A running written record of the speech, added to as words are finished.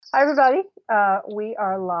Hi, everybody. We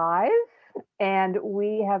are live and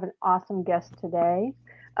we have an awesome guest today.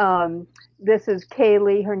 This is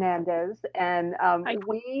Caleigh Hernandez, and Hi.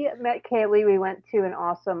 we met Caleigh. We went to an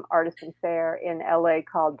awesome artisan fair in LA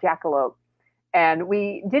called Jackalope. And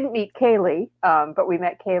we didn't meet Caleigh, but we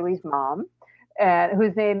met Caleigh's mom, and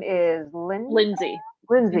whose name is Lindsay.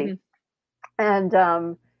 Lindsay.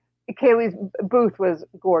 And Caleigh's booth was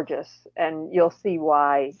gorgeous, and you'll see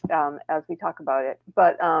why as we talk about it.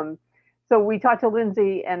 But so we talked to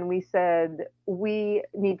Lindsay, and we said we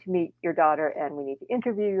need to meet your daughter, and we need to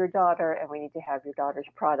interview your daughter, and we need to have your daughter's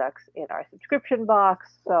products in our subscription box.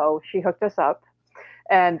 So she hooked us up,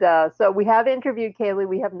 and so we have interviewed Caleigh.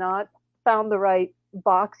 We have not found the right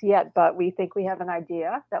box yet, but we think we have an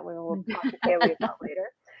idea that we will talk to Caleigh about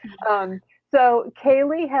later. So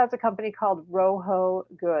Caleigh has a company called RoHo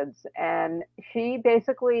Goods, and she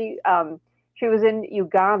basically she was in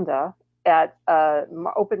Uganda at an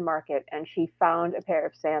open market, and she found a pair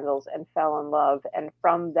of sandals and fell in love. And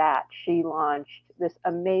from that, she launched this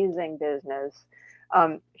amazing business.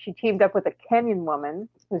 She teamed up with a Kenyan woman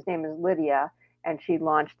whose name is Lydia, and she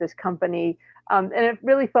launched this company. And it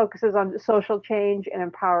really focuses on social change and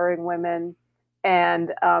empowering women.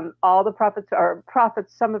 And all the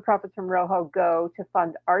some of the profits from RoHo go to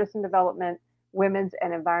fund artisan development, women's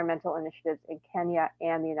and environmental initiatives in Kenya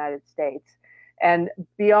and the United States. And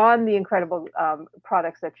beyond the incredible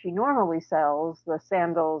products that she normally sells, the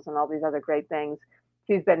sandals and all these other great things,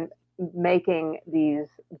 she's been making these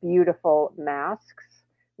beautiful masks,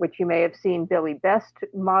 which you may have seen Billy Best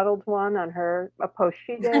modeled one on a post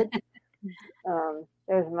she did.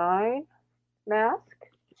 There's my mask.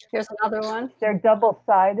 Here's another one. They're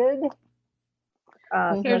double-sided.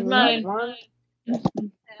 Here's mine. One.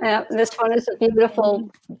 Yeah, this one is a beautiful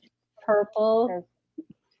purple.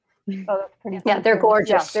 Oh, that's pretty. Yeah, they're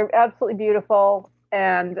gorgeous. Yeah, they're absolutely beautiful.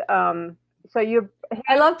 And so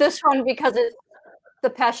I love this one because it's the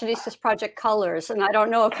Passionistas Project colors, and I don't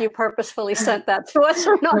know if you purposefully sent that to us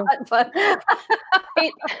or not, but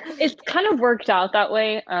it's kind of worked out that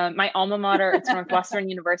way. My alma mater, it's Northwestern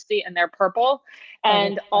University, and they're purple,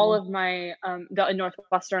 and all of my the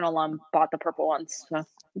Northwestern alum bought the purple ones, so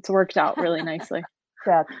it's worked out really nicely.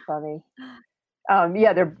 That's funny.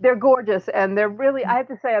 Yeah, they're gorgeous, and they're really. I have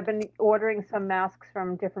to say, I've been ordering some masks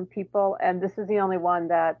from different people, and this is the only one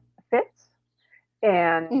that fits.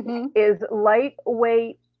 And is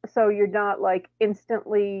lightweight, so you're not like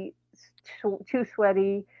instantly too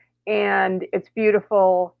sweaty, and it's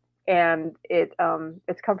beautiful, and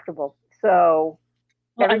it's comfortable. So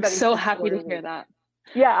I'm so happy to hear that.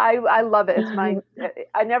 Yeah, I love it. It's my.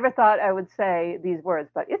 I never thought I would say these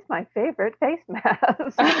words, but it's my favorite face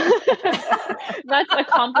mask. That's a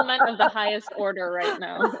compliment of the highest order right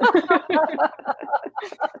now.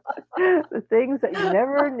 The things that you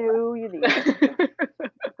never knew you needed.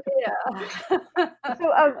 Yeah.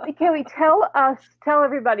 So, Caleigh, tell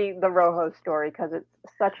everybody the RoHo story, because it's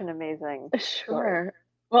such an amazing story.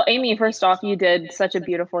 Well, Amy, first off, you did such a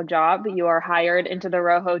beautiful job. You are hired into the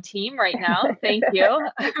RoHo team right now. Thank you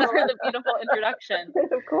for the beautiful introduction.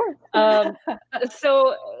 Of course.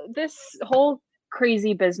 So this whole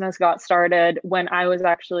crazy business got started when I was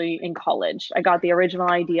actually in college. I got the original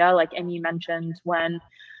idea, like Amy mentioned, when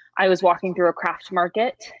I was walking through a craft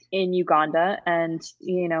market in Uganda, and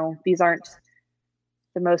these aren't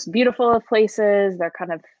the most beautiful of places. They're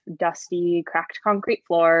kind of dusty, cracked concrete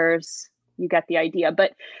floors. You get the idea,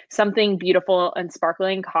 but something beautiful and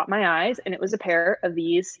sparkling caught my eyes, and it was a pair of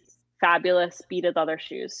these fabulous beaded leather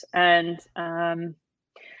shoes. And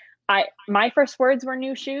my first words were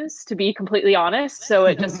new shoes, to be completely honest. So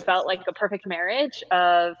it just felt like a perfect marriage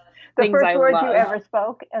of the things first I words love. You ever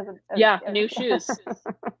spoke new shoes.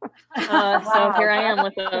 Wow, so here I am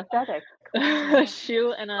with a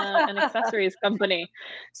shoe and an accessories company.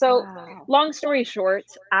 So long story short,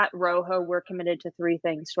 at RoHo, we're committed to three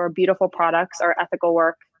things: to our beautiful products, our ethical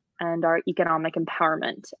work, and our economic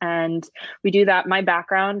empowerment. And we do that. My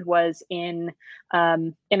background was in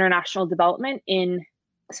international development,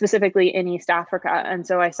 specifically in East Africa. And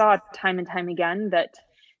so I saw time and time again that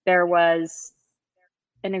there was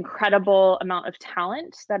an incredible amount of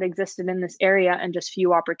talent that existed in this area and just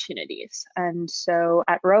few opportunities. And so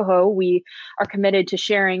at RoHo, we are committed to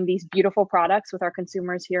sharing these beautiful products with our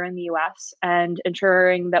consumers here in the US and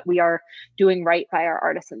ensuring that we are doing right by our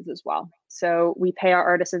artisans as well. So we pay our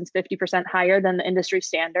artisans 50% higher than the industry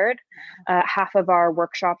standard. Half of our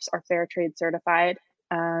workshops are fair trade certified.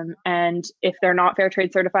 And if they're not fair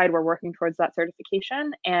trade certified, we're working towards that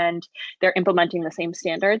certification, and they're implementing the same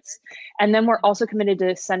standards. And then we're also committed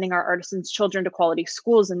to sending our artisans' children to quality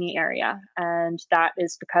schools in the area. And that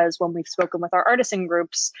is because when we've spoken with our artisan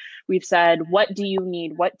groups, we've said, what do you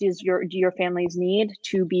need? What do your families need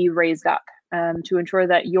to be raised up? To ensure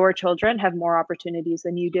that your children have more opportunities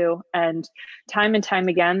than you do. And time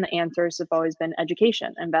again, the answers have always been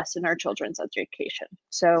education, invest in our children's education.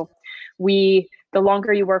 So the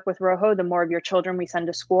longer you work with RoHo, the more of your children we send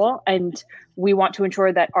to school. And we want to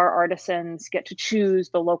ensure that our artisans get to choose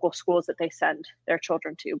the local schools that they send their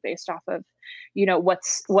children to based off of,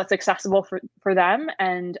 what's accessible for them.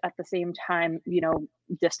 And at the same time,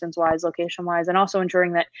 distance wise, location wise, and also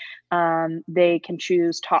ensuring that they can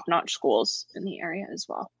choose top-notch schools in the area as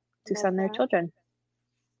well to send their children.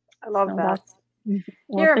 I love that.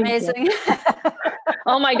 You're amazing. You.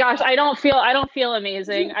 Oh my gosh, I don't feel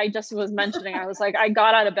amazing. I just was mentioning, I was like, I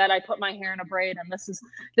got out of bed, I put my hair in a braid, and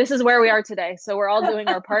this is where we are today. So we're all doing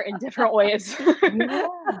our part in different ways. Yeah.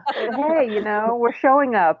 Hey, we're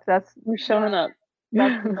showing up. We're showing up.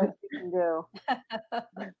 That's the best you can do.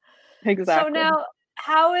 Exactly. So now,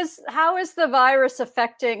 how is the virus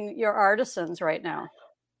affecting your artisans right now?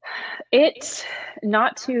 It's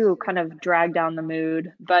not to kind of drag down the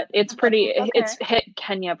mood, but it's hit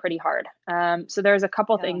Kenya pretty hard. So there's a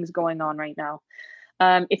couple things going on right now.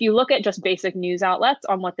 If you look at just basic news outlets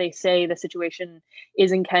on what they say the situation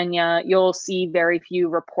is in Kenya, you'll see very few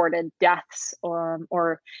reported deaths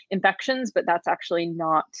or infections, but that's actually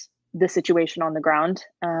not the situation on the ground.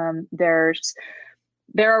 There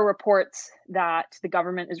are reports that the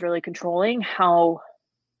government is really controlling how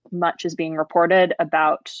much is being reported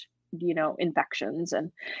about, infections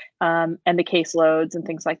and the caseloads and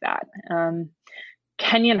things like that.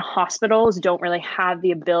 Kenyan hospitals don't really have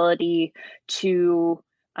the ability to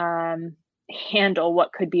handle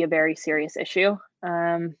what could be a very serious issue.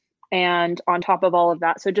 And on top of all of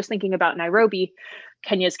that, so just thinking about Nairobi,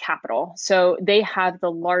 Kenya's capital. So they have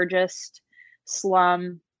the largest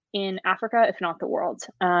slum in Africa, if not the world.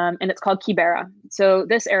 And it's called Kibera. So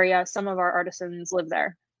this area, some of our artisans live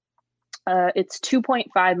there. It's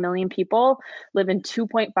 2.5 million people live in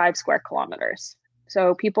 2.5 square kilometers.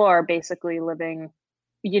 So people are basically living,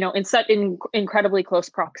 in incredibly close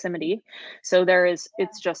proximity. So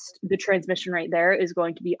it's just the transmission rate there is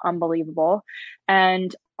going to be unbelievable.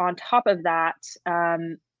 And on top of that,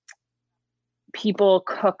 people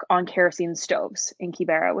cook on kerosene stoves in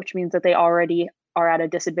Kibera, which means that they already are at a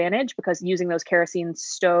disadvantage because using those kerosene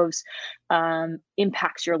stoves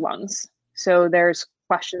impacts your lungs. So there's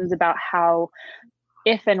questions about how,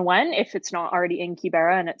 if it's not already in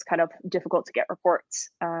Kibera, and it's kind of difficult to get reports,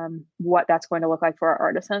 what that's going to look like for our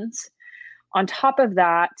artisans. On top of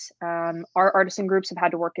that, our artisan groups have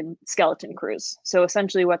had to work in skeleton crews. So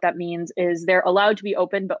essentially what that means is they're allowed to be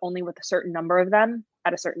open, but only with a certain number of them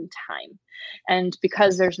at a certain time. And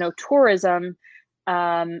because there's no tourism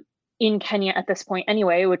in Kenya at this point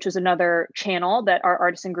anyway, which is another channel that our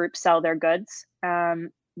artisan groups sell their goods,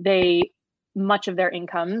 much of their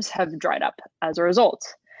incomes have dried up as a result.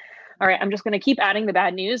 All right, I'm just going to keep adding the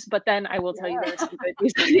bad news, but then I will tell you there's some good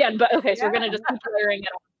news at the end. But okay, so we're going to just keep layering it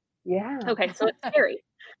on. Yeah. Okay, so it's scary.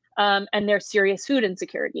 And there's serious food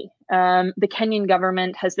insecurity. The Kenyan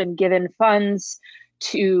government has been given funds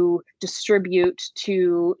to distribute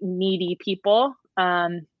to needy people,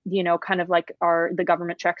 kind of like the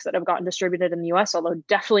government checks that have gotten distributed in the US, although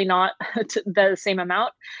definitely not to the same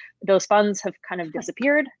amount. Those funds have kind of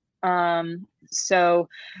disappeared. So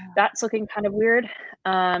that's looking kind of weird.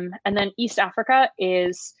 And then East Africa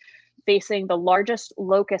is facing the largest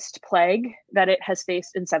locust plague that it has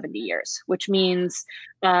faced in 70 years, which means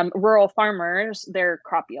rural farmers, their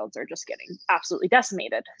crop yields are just getting absolutely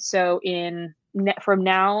decimated. So from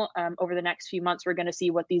now, over the next few months, we're going to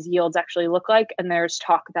see what these yields actually look like. And there's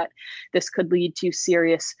talk that this could lead to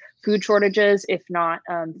serious food shortages, if not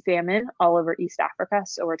famine, all over East Africa.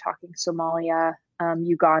 So we're talking Somalia,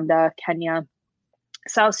 Uganda, Kenya,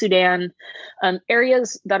 South Sudan,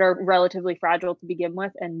 areas that are relatively fragile to begin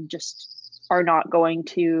with and just are not going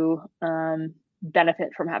to benefit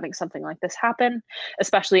from having something like this happen,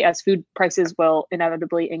 especially as food prices will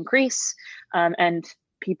inevitably increase and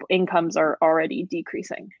incomes are already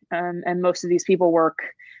decreasing. And most of these people work,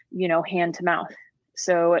 hand to mouth.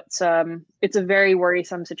 So it's a very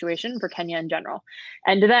worrisome situation for Kenya in general.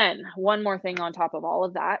 And then one more thing on top of all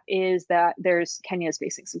of that is that Kenya is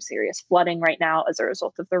facing some serious flooding right now as a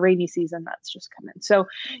result of the rainy season that's just come in. So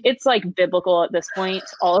it's like biblical at this point,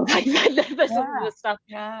 all of this stuff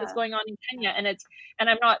that's going on in Kenya. And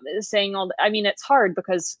I'm not saying it's hard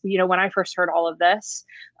because, when I first heard all of this,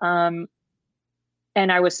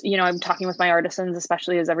 and I was, I'm talking with my artisans,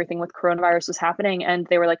 especially as everything with coronavirus was happening. And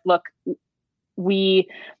they were like, look,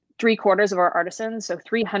 3/4 of our artisans, so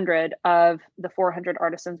 300 of the 400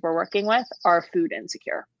 artisans we're working with are food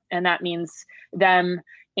insecure. And that means them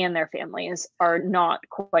and their families are not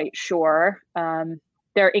quite sure.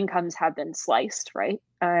 Their incomes have been sliced, right?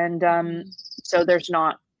 And so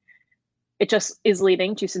it just is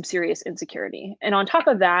leading to some serious insecurity. And on top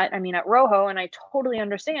of that, I mean, at RoHo, and I totally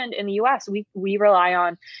understand, in the US, we rely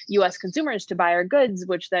on US consumers to buy our goods,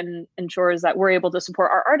 which then ensures that we're able to support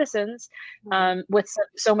our artisans. With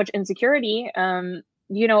so much insecurity,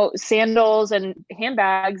 sandals and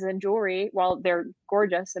handbags and jewelry, while they're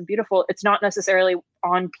gorgeous and beautiful, it's not necessarily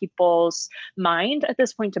on people's mind at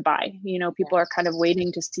this point to buy. People are kind of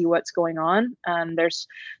waiting to see what's going on. There's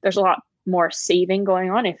a lot more saving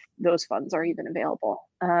going on if those funds are even available.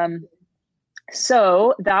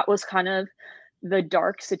 So that was kind of the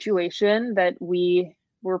dark situation that we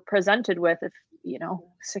were presented with,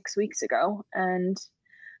 6 weeks ago. And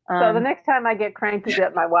so the next time I get cranky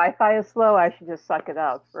that my Wi-Fi is slow, I should just suck it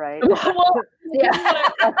up, right? Well, yeah,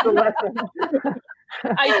 that's the lesson.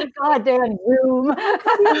 Goddamn Zoom.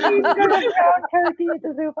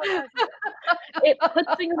 It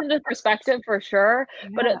puts things into perspective for sure,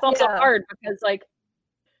 but it's also hard because, like,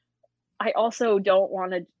 I also don't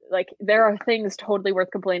want to, like, there are things totally worth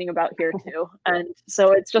complaining about here too, and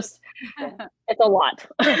so it's just, it's a lot.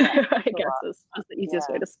 I guess is the easiest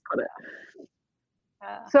way to put it.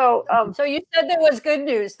 So you said there was good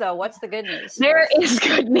news, though. What's the good news? There is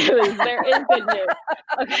good news. There is good news.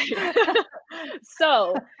 Okay.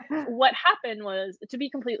 So what happened was, to be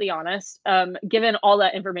completely honest, given all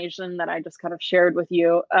that information that I just kind of shared with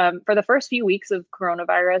you, for the first few weeks of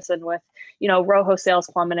coronavirus and with, RoHo sales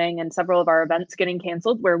plummeting and several of our events getting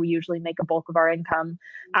canceled, where we usually make a bulk of our income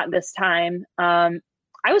at this time,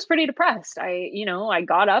 I was pretty depressed. I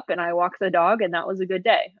got up and I walked the dog, and that was a good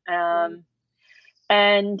day.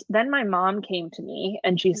 And then my mom came to me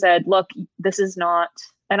and she said, look, this is not,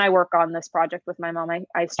 and I work on this project with my mom.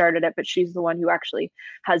 I started it, but she's the one who actually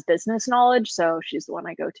has business knowledge. So she's the one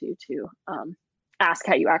I go to ask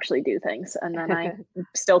how you actually do things. And then I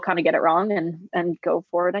still kind of get it wrong and go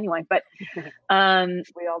for it anyway. But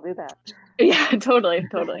we all do that. Yeah, totally.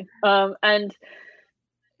 And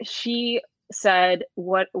she said,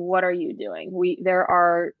 what are you doing? There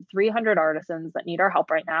are 300 artisans that need our help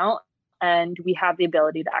right now, and we have the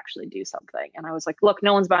ability to actually do something. And I was like, look,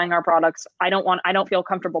 no one's buying our products. I don't feel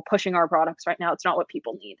comfortable pushing our products right now. It's not what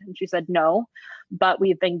people need. And she said, no, but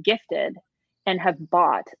we've been gifted and have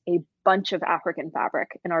bought a bunch of African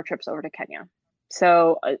fabric in our trips over to Kenya.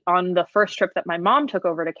 So on the first trip that my mom took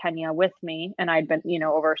over to Kenya with me, and I'd been,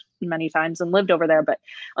 over many times and lived over there, but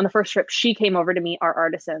on the first trip, she came over to meet our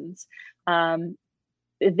artisans.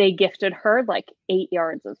 They gifted her like 8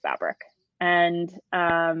 yards of fabric. And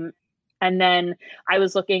then I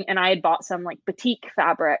was looking, and I had bought some like batik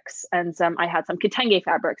fabrics, and I had some kitenge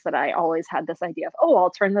fabrics that I always had this idea of,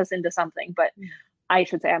 I'll turn this into something. But I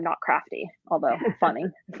should say I'm not crafty, although funny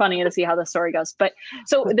to see how the story goes. But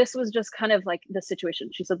so this was just kind of like the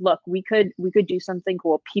situation. She said, look, we could do something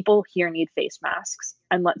cool. People here need face masks,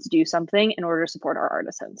 and let's do something in order to support our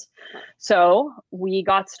artisans. So we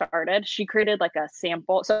got started. She created like a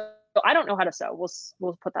sample. So I don't know how to sew.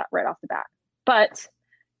 We'll put that right off the bat. But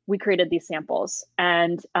we created these samples,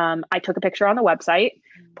 and I took a picture on the website,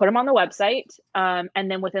 put them on the website. And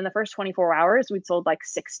then within the first 24 hours, we'd sold like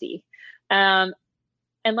 60.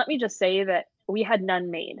 And let me just say that we had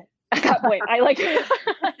none made at that point.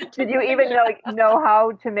 Did you even know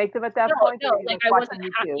how to make them at that point? No, like I wasn't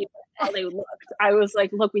happy with how they looked. I was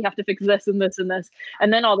like, look, we have to fix this and this and this.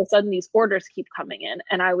 And then all of a sudden these orders keep coming in.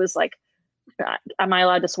 And I was like, am I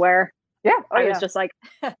allowed to swear? Yeah. I was just like,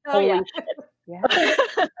 holy shit. Yeah.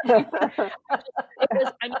 It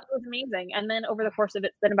was amazing. And then over the course of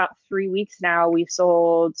it's been about 3 weeks now, we've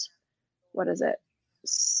sold, what is it?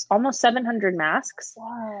 Almost 700 masks.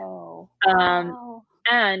 Wow.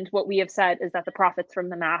 And what we have said is that the profits from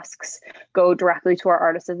the masks go directly to our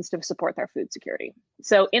artisans to support their food security.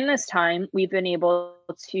 So in this time, we've been able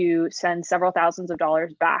to send several thousands of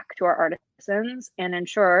dollars back to our artisans and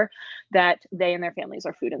ensure that they and their families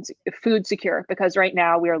are food secure. Because right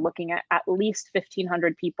now we are looking at least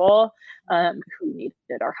 1,500 people who needed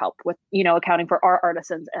our help with, accounting for our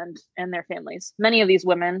artisans and their families. Many of these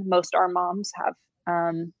women, most our moms, have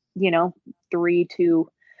 3 to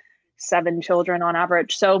 7 children on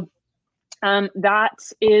average. So that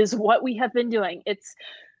is what we have been doing.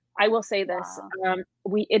 I will say this,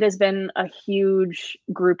 it has been a huge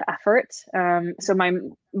group effort. So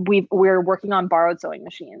we're working on borrowed sewing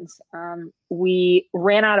machines. We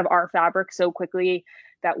ran out of our fabric so quickly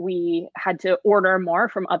that we had to order more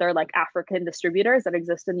from other like African distributors that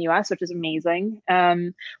exist in the US, which is amazing.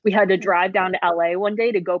 We had to drive down to LA one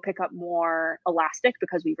day to go pick up more elastic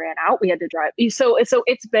because we ran out. We had to drive. So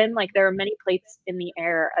it's been like, there are many plates in the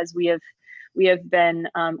air as we have been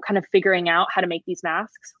kind of figuring out how to make these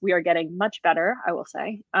masks. We are getting much better, I will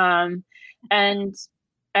say. And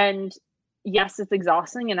yes, it's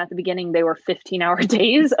exhausting. And at the beginning, they were 15-hour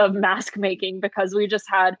days of mask making because we just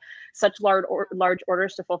had such large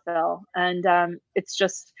orders to fulfill. And it's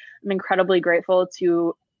just, I'm incredibly grateful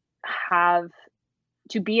to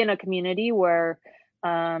be in a community where,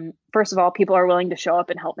 first of all, people are willing to show up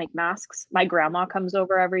and help make masks. My grandma comes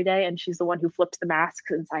over every day and she's the one who flips the masks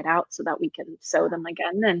inside out so that we can sew them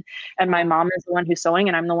again. And my mom is the one who's sewing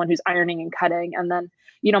and I'm the one who's ironing and cutting. And then,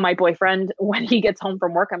 my boyfriend, when he gets home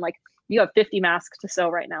from work, I'm like, you have 50 masks to sew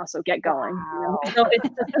right now, so get going. Wow. So it's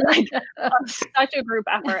like such a group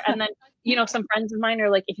effort. And then, some friends of mine are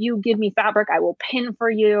like, if you give me fabric, I will pin for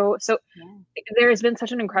you. So there has been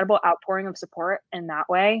such an incredible outpouring of support in that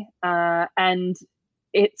way. And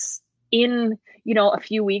it's in, a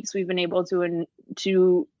few weeks, we've been able to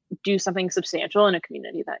do something substantial in a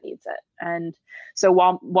community that needs it. And so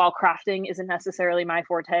while crafting isn't necessarily my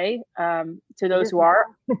forte, to those who are,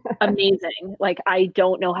 amazing. Like, I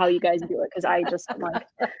don't know how you guys do it because I just am like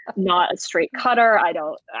not a straight cutter. I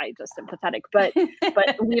just am pathetic, but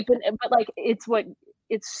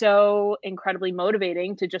it's so incredibly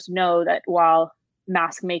motivating to just know that while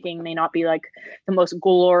mask making may not be like the most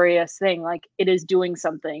glorious thing, like it is doing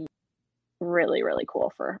something really, really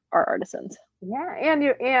cool for our artisans. Yeah, and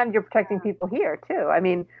you're protecting people here too. I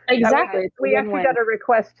mean, exactly. We actually got a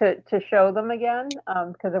request to show them again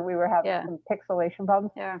because we were having some pixelation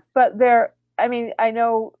problems. Yeah. But I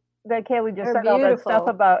know that Caleigh just said all that stuff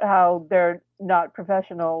about how they're not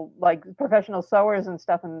professional sewers and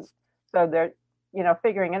stuff, and so they're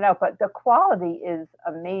figuring it out. But the quality is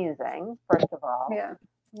amazing. First of all,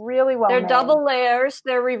 really well. They're made. Double layers.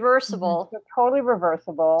 They're reversible. They're totally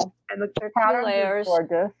reversible, and the pattern is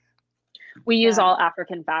gorgeous. We use all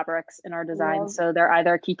African fabrics in our designs. So they're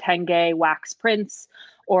either kitenge wax prints,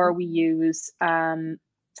 or we use,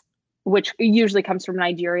 which usually comes from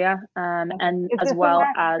Nigeria, and as well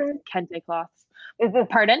as kente cloths. Is this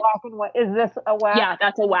Pardon? black and white? Is this a wax? Yeah,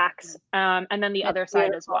 that's a wax. And then the other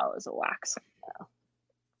side as well is a wax.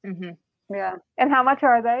 Yeah. And how much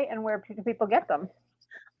are they, and where do people get them?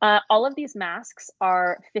 All of these masks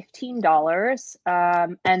are $15,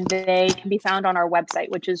 and they can be found on our website,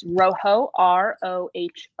 which is RoHo,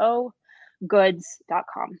 RoHO,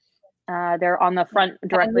 goods.com. They're on the front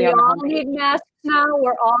directly on the homepage. We all need masks now.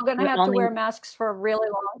 We're all going to have to wear masks for a really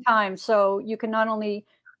long time. So you can not only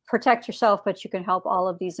protect yourself, but you can help all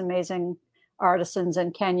of these amazing artisans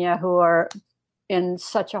in Kenya who are in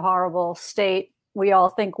such a horrible state. We all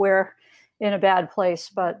think we're in a bad place,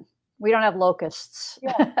 but we don't have locusts.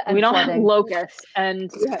 We don't have locusts.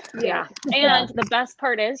 And and the best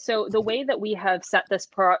part is, so the way that we have set this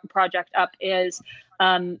project up is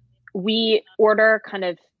we order kind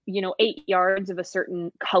of 8 yards of a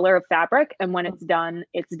certain color of fabric, and when it's done,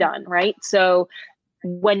 right? So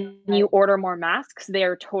when you order more masks, they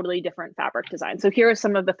are totally different fabric designs. So here are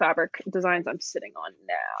some of the fabric designs I'm sitting on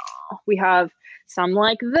now. We have some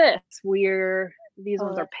like this, these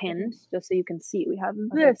ones are pinned, just so you can see. We have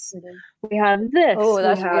this. We have this. Oh,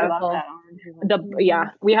 that's beautiful.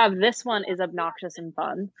 We have this one is obnoxious and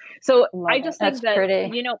fun. So I just think that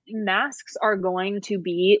pretty. Masks are going to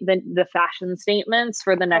be the fashion statements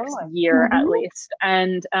for the next year at least.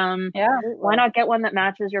 And why not get one that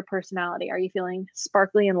matches your personality? Are you feeling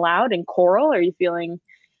sparkly and loud and coral? Are you feeling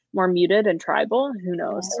more muted and tribal? Who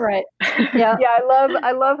knows? Right. Yeah.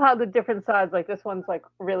 I love how the different sides, like this one's like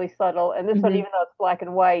really subtle, and this one, even though it's black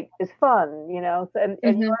and white, is fun, So, and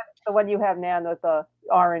the one you have now with the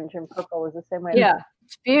orange and purple is the same way. Yeah.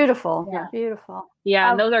 It's beautiful. Yeah. Beautiful.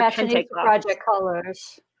 Yeah. And those are kente project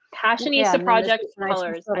colors. Fashionista project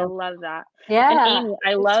colors. I love that. Yeah. And Amy,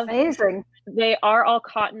 I love amazing. They are all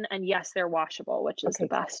cotton, and yes, they're washable, which is the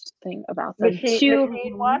best thing about them.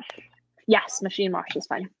 Machine wash? Yes, machine wash is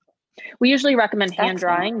fine. We usually recommend hand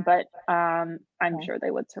drying, but I'm sure they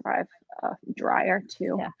would survive dryer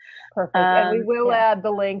too. Yeah, perfect. And we will add the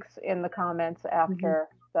links in the comments after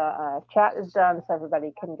the chat is done, so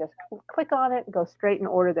everybody can just click on it and go straight and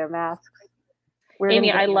order their masks.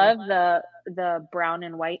 Amy, I love the brown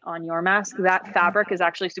and white on your mask. That fabric is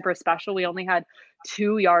actually super special. We only had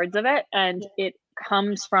 2 yards of it, and it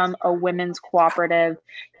comes from a women's cooperative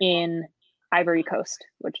in Ivory Coast,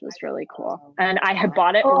 which was really cool. And I had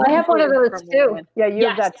bought it. Oh, I have one of those too. Yeah, you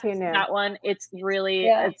have that too now. That one. It's really,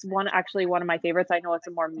 it's one of my favorites. I know it's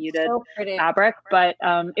a more muted fabric, but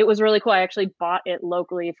it was really cool. I actually bought it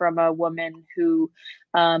locally from a woman who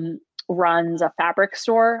runs a fabric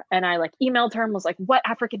store, and I like emailed her and was like, what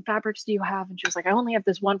African fabrics do you have? And she was like, I only have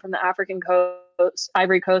this one from the African coast,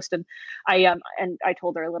 Ivory Coast. And I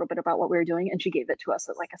told her a little bit about what we were doing, and she gave it to us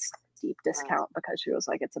at like a steep discount because she was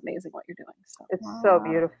like, it's amazing what you're doing. So it's so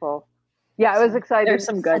beautiful. Yeah, I was excited. There's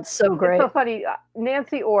some good. It's so great. It's so funny.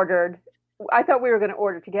 Nancy ordered. I thought we were going to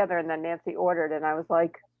order together, and then Nancy ordered, and I was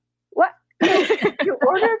like, what? You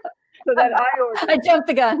ordered? So then I ordered. I jumped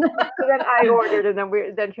the gun. So then I ordered,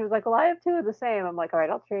 and then she was like, well, I have two of the same. I'm like, all right,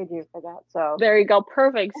 I'll trade you for that. So there you go.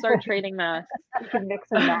 Perfect. Start trading masks. You can mix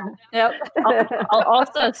and match. Yep. I'll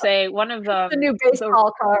also say one of the new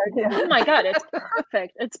baseball card. Oh my God, it's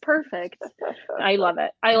perfect. It's perfect. I love it.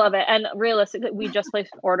 I love it. And realistically, we just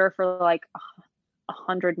placed an order for like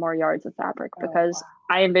 100 more yards of fabric because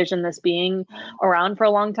I envision this being around for a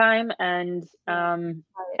long time. And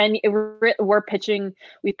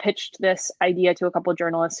we pitched this idea to a couple of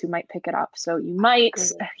journalists who might pick it up. So you might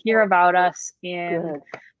hear about us in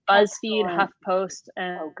BuzzFeed, HuffPost,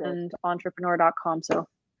 and entrepreneur.com. So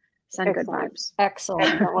send good vibes.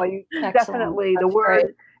 Excellent. Well, definitely the word.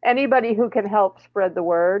 Great. Anybody who can help spread the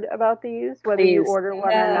word about these, whether you order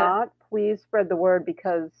one or not, please spread the word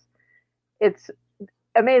because it's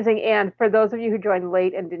amazing. And for those of you who joined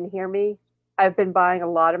late and didn't hear me, I've been buying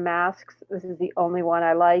a lot of masks. This is the only one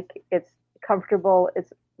I like. It's comfortable.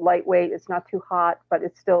 It's lightweight. It's not too hot, but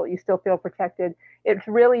you still feel protected. It's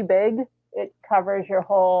really big. It covers your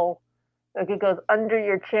whole, like it goes under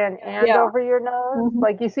your chin and over your nose. Mm-hmm.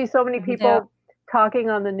 Like you see so many people talking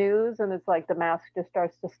on the news, and it's like the mask just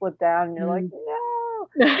starts to slip down, and you're like, no,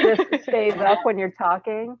 this stays up when you're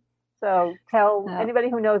talking. So tell anybody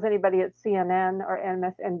who knows anybody at CNN or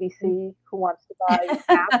MSNBC who wants to buy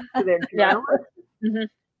masks to their journalists.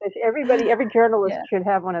 Every journalist should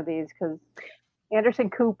have one of these because Anderson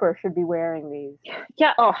Cooper should be wearing these.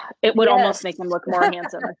 Yeah. Oh, it would almost make them look more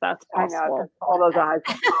handsome if that's possible. I know. All those eyes.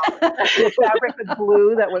 The fabric is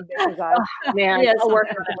blue that would make his eyes. Man, I'll work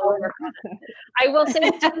on it. I will say 2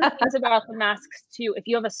 things about the masks too. If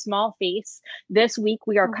you have a small face, this week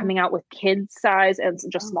we are coming out with kids size and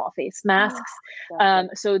just small face masks.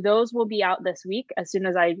 So those will be out this week as soon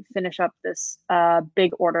as I finish up this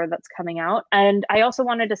big order that's coming out. And I also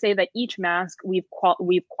wanted to say that each mask we've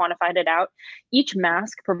quantified it out. Each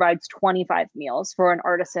mask provides 25 meals for an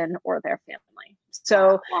artisan or their family.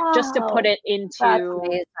 So just to put it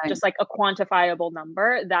into just like a quantifiable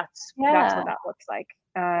number, that's what that looks like.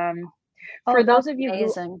 For those of you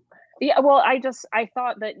who, I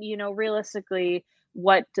thought that, realistically,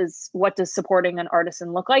 what does supporting an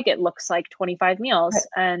artisan look like? It looks like 25 meals,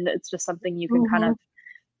 and it's just something you can kind of,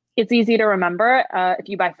 it's easy to remember. If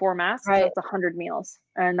you buy 4 masks, that's 100 meals,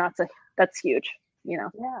 and that's huge.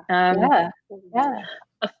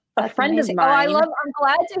 A friend of mine. I'm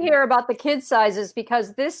glad to hear about the kid sizes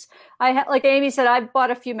because like Amy said, I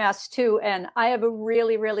bought a few masks too, and I have a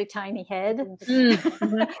really, really tiny head.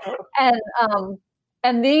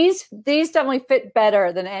 And these definitely fit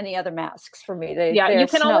better than any other masks for me. You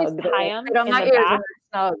can always tie them in the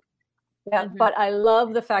back. Yeah, but I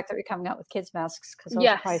love the fact that we're coming out with kids masks because those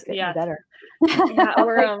probably fit me better. I'll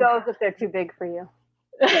take those if they're too big for you.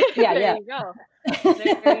 There you go.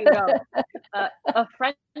 There you go. A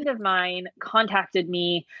friend of mine contacted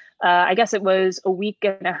me, I guess it was a week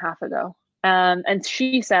and a half ago. And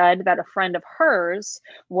she said that a friend of hers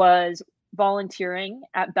was volunteering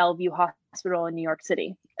at Bellevue Hospital in New York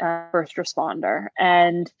City, first responder.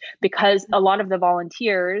 And because a lot of the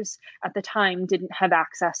volunteers at the time didn't have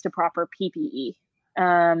access to proper PPE.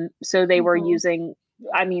 So they were using,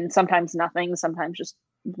 sometimes nothing, sometimes just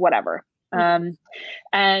whatever.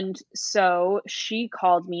 And so she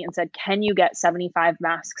called me and said, can you get 75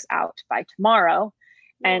 masks out by tomorrow?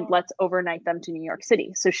 And let's overnight them to New York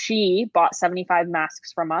City. So she bought 75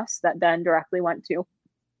 masks from us that then directly went to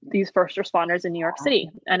these first responders in New York City.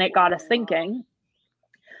 And it got us thinking,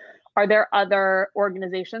 are there other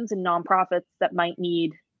organizations and nonprofits that might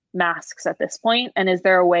need masks at this point? And is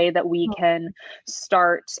there a way that we can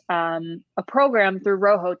start a program through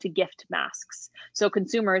RoHo to gift masks? So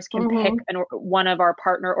consumers can pick one of our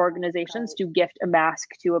partner organizations to gift a mask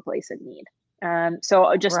to a place in need.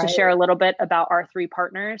 So just to share a little bit about our 3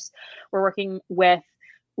 partners, we're working with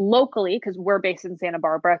locally, because we're based in Santa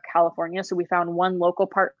Barbara, California. So we found one local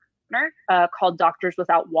partner partner called Doctors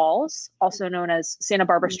Without Walls, also known as Santa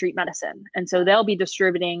Barbara Street Medicine. And so they'll be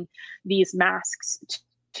distributing these masks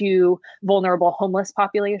to vulnerable homeless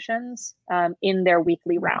populations in their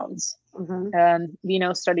weekly rounds.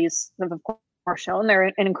 Studies have, of course, shown they're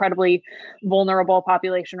an incredibly vulnerable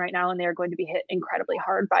population right now, and they're going to be hit incredibly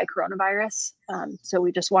hard by coronavirus. So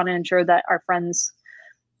we just want to ensure that our friends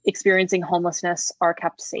experiencing homelessness are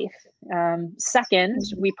kept safe. Second,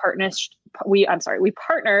 we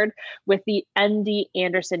partnered with the MD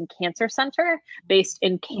Anderson Cancer Center based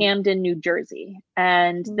in Camden, New Jersey.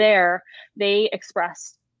 And there they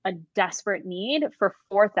expressed a desperate need for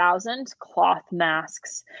 4,000 cloth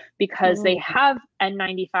masks because they have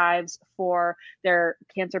N95s for their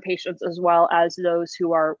cancer patients as well as those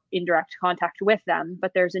who are in direct contact with them.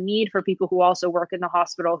 But there's a need for people who also work in the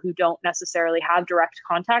hospital who don't necessarily have direct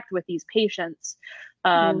contact with these patients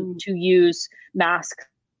to use masks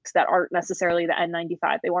that aren't necessarily the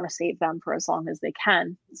N95. They want to save them for as long as they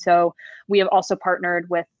can. So we have also partnered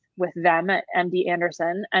with them at MD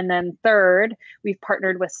Anderson. And then third, we've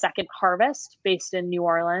partnered with Second Harvest based in New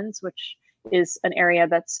Orleans, which is an area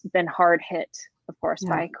that's been hard hit, of course,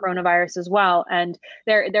 by coronavirus as well. And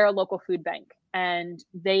they're a local food bank, and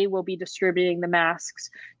they will be distributing the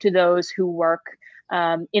masks to those who work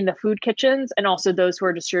in the food kitchens and also those who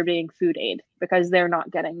are distributing food aid because they're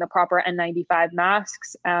not getting the proper N95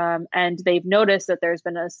 masks. And they've noticed that there's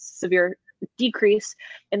been a severe decrease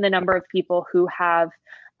in the number of people who have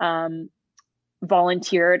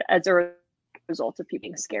volunteered as a result of people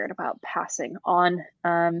being scared about passing on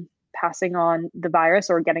the virus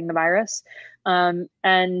or getting the virus. And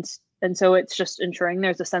so it's just ensuring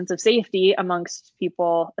there's a sense of safety amongst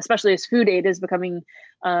people, especially as food aid is becoming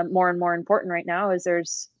more and more important right now, as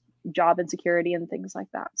there's job insecurity and things like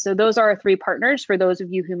that. So those are our three partners for those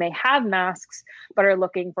of you who may have masks but are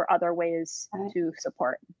looking for other ways to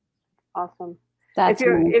support. Awesome. If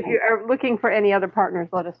you are looking for any other partners,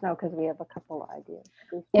 let us know because we have a couple of ideas.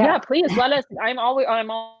 Yeah, please let us. I'm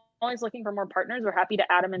always looking for more partners. We're happy to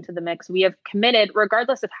add them into the mix. We have committed,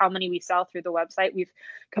 regardless of how many we sell through the website, we've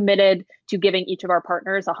committed to giving each of our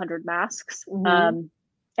partners 100 masks. And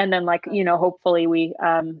then hopefully we,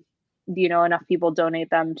 enough people donate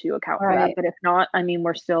them to account for that. But if not, I mean,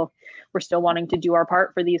 we're still wanting to do our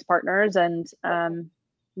part for these partners, and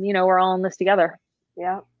we're all in this together.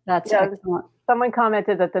 Yeah. That's excellent. Someone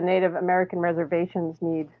commented that the Native American reservations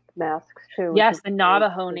need masks too. Yes, the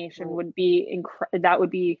Navajo Nation would be that would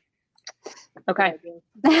be okay.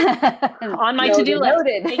 On my to-do list.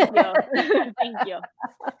 Thank you. Thank you.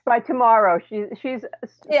 By tomorrow, she's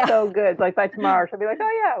so good. Like by tomorrow, she'll be like,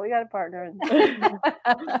 "Oh yeah, we got a partner."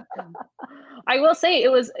 I will say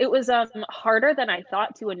it was harder than I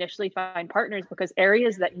thought to initially find partners because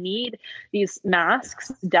areas that need these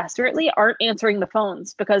masks desperately aren't answering the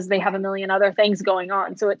phones because they have a million other things going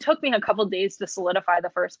on. So it took me a couple of days to solidify the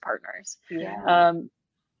first partners. Yeah.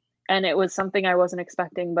 And it was something I wasn't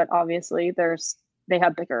expecting, but obviously they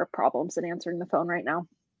have bigger problems than answering the phone right now.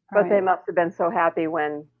 But they must have been so happy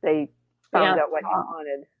when they found out what you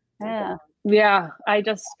wanted. Yeah. Yeah. I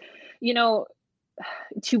just,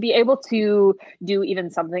 to be able to do even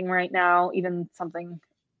something right now, even something,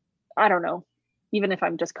 I don't know, even if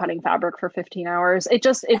I'm just cutting fabric for 15 hours, it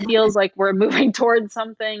feels like we're moving towards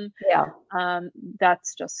something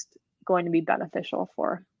that's just going to be beneficial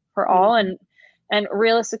for all. And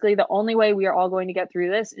realistically, the only way we are all going to get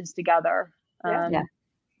through this is together.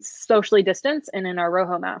 Socially distanced and in our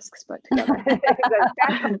RoHo masks, but together.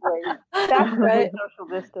 That's right. Social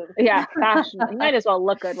distance. Yeah, fashion. You might as well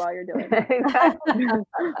look good while you're doing it.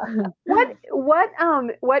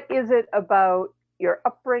 What is it about your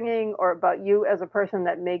upbringing or about you as a person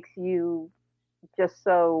that makes you just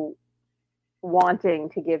so wanting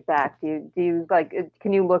to give back? Do you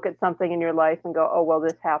can you look at something in your life and go, oh well,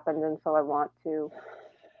 this happened and so I want to?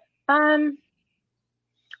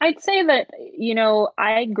 I'd say that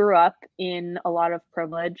I grew up in a lot of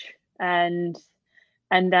privilege, and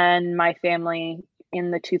then my family in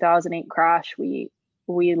the 2008 crash, we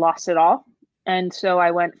lost it all. And so I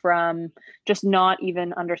went from just not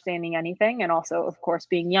even understanding anything, and also of course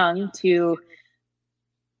being young, to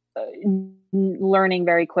learning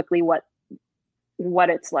very quickly what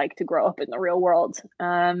it's like to grow up in the real world.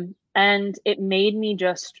 And it made me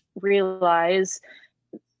just realize,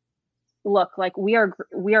 look, like we are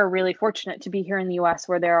really fortunate to be here in the US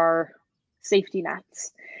where there are safety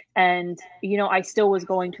nets. And, I still was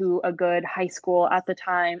going to a good high school at the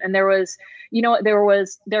time. And there were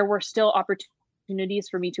still opportunities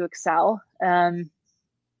for me to excel. And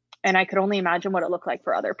I could only imagine what it looked like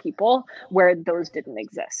for other people where those didn't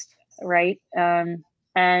exist. Right.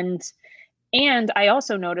 And And I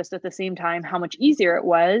also noticed at the same time how much easier it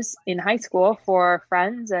was in high school for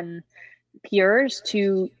friends and peers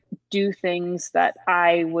to do things that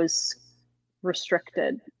I was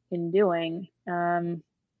restricted in doing,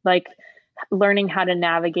 like learning how to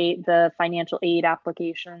navigate the financial aid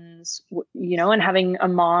applications, and having a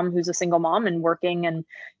mom who's a single mom and working and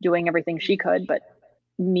doing everything she could, but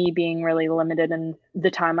me being really limited in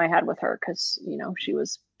the time I had with her because she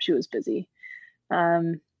was busy,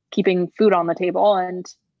 keeping food on the table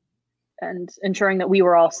and ensuring that we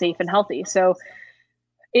were all safe and healthy. So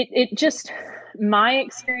it just, my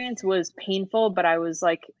experience was painful, but I was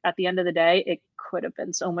like, at the end of the day, it could have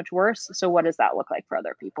been so much worse. So what does that look like for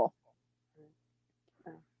other people?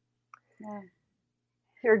 Yeah.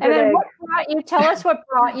 And then tell us what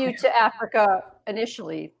brought you to Africa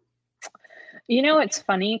initially. It's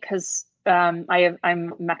funny because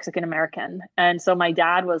I'm Mexican American, and so my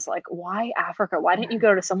dad was like, "Why Africa? Why didn't you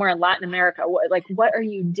go to somewhere in Latin America? What are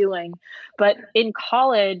you doing?" But in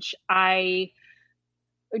college, I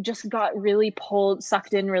just got really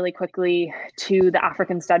sucked in really quickly to the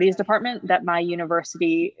African Studies department that my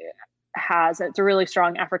university has. It's a really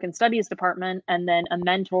strong African Studies department, and then a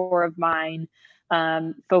mentor of mine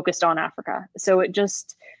focused on Africa. So it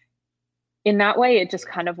just, in that way, it just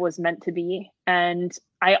kind of was meant to be. And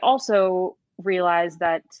I also realized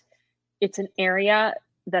that it's an area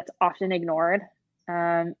that's often ignored,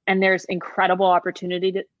 and there's incredible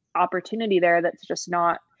opportunity there that's just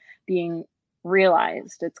not being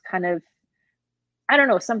realized. It's kind of, I don't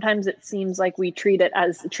know, sometimes it seems like we treat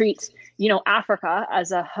Africa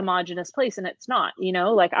as a homogenous place, and it's not.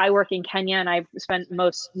 Like I work in Kenya, and I've spent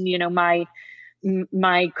most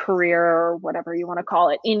my career, or whatever you want to call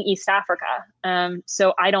it, in East Africa.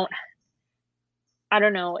 So I don't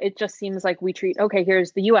know. It just seems like we treat, okay,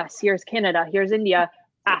 here's the US, here's Canada, here's India,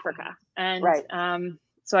 Africa. And right.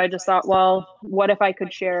 So I just thought, well, what if I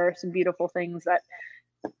could share some beautiful things that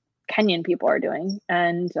Kenyan people are doing,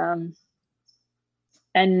 and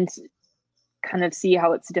kind of see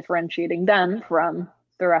how it's differentiating them from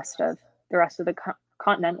the rest of the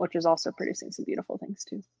continent, which is also producing some beautiful things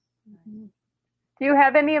too. Do you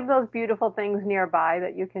have any of those beautiful things nearby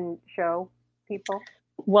that you can show people?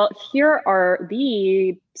 Well, here are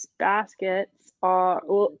these baskets are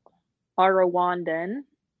Rwandan.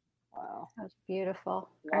 Wow, that's beautiful.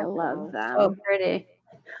 I love them. So pretty.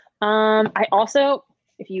 I also,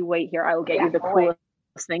 if you wait here, I will get you the coolest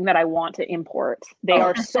thing that I want to import. They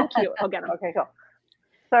are so cute. I'll get them. Okay, cool.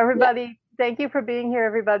 So everybody, thank you for being here,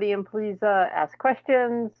 everybody, and please ask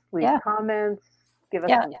questions, leave comments, give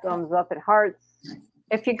us some thumbs up and hearts.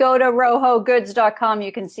 If you go to RoHoGoods.com,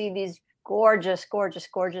 you can see these gorgeous, gorgeous,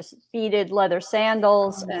 gorgeous beaded leather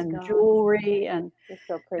sandals and jewelry, and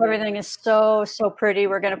so everything is so, so pretty.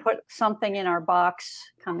 We're going to put something in our box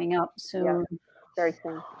coming up soon. Yeah, very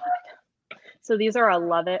soon. So these are a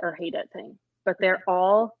love it or hate it thing, but they're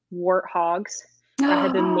all warthogs that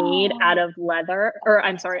have been made out of leather, or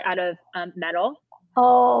I'm sorry, out of metal.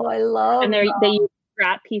 Oh, I love and they use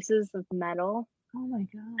scrap pieces of metal. Oh my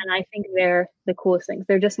God. And I think they're the coolest things.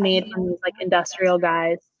 They're just made from these like industrial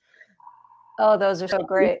guys. Oh, those are so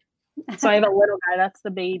great. So I have a little guy, that's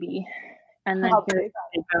the baby. And then here's the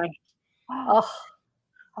big guy.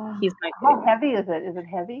 He's my favorite. How heavy is it? Is it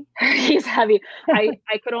heavy? He's heavy. I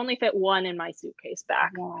could only fit one in my suitcase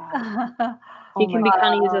back. Wow. He can be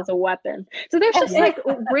kind of used as a weapon. So there's just like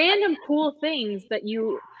random cool things that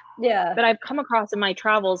that I've come across in my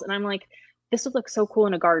travels, and I'm like, this would look so cool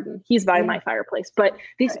in a garden. He's by my fireplace, but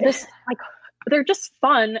they're just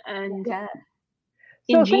fun and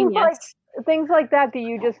ingenious. So things like that, do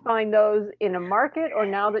you just find those in a market, or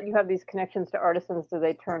now that you have these connections to artisans, do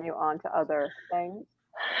they turn you on to other things?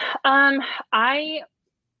 I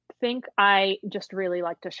think I just really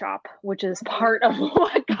like to shop, which is part of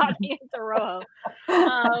what got me into RoHo.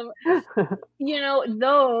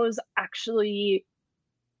 Those actually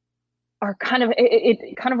are kind of,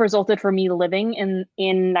 it kind of resulted for me living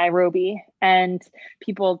in Nairobi, and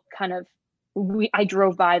people kind of, I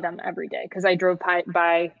drove by them every day because I drove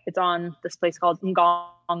by, it's on this place called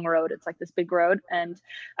Ngong Road. It's like this big road, and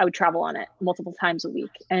I would travel on it multiple times a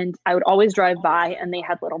week. And I would always drive by, and they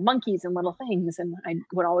had little monkeys and little things. And I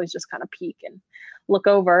would always just kind of peek and look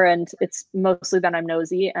over. And it's mostly that I'm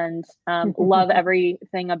nosy and love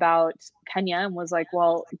everything about Kenya, and was like,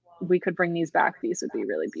 well, we could bring these back. These would be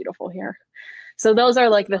really beautiful here. So those are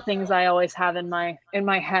like the things I always have in my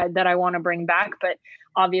head that I want to bring back. But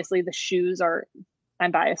obviously the shoes are,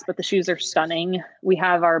 I'm biased, but the shoes are stunning. We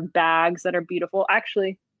have our bags that are beautiful.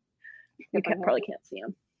 Actually, you probably can't see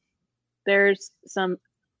them. There's some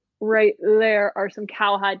right there are some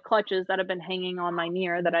cowhide clutches that have been hanging on my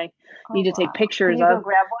mirror that I need to take pictures Can you of. go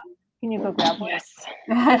grab one? Can you go grab one? Yes.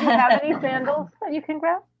 Do you have any sandals that you can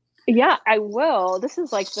grab? Yeah, I will. This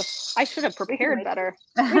is like I should have prepared better.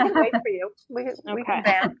 We can wait for you. We can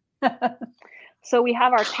ban. So we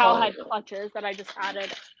have our cowhide clutches that I just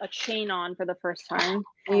added a chain on for the first time.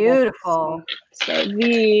 Beautiful. So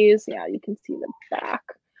these, yeah, you can see the back.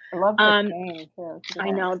 I love the chain too. Yeah. I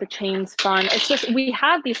know the chain's fun. It's just we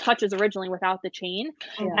had these clutches originally without the chain,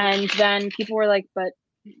 and then people were like, "But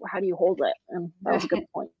how do you hold it?" And that was a good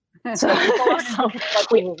point. So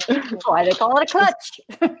why they call it a clutch.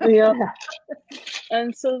 Yeah.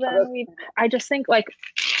 And so then I just think like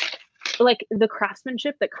the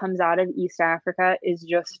craftsmanship that comes out of East Africa is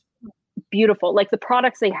just beautiful. Like the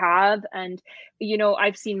products they have, and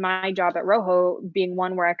I've seen my job at RoHo being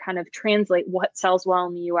one where I kind of translate what sells well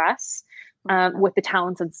in the US with the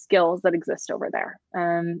talents and skills that exist over there.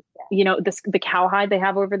 The cowhide they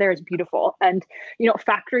have over there is beautiful, and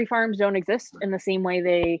factory farms don't exist in the same way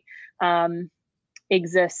they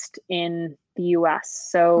exist in the US.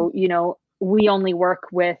 So we only work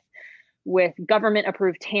with government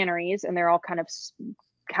approved tanneries, and they're all kind of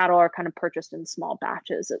cattle are kind of purchased in small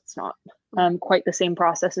batches. It's not quite the same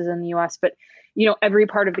process as in the US, but every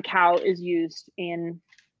part of the cow is used in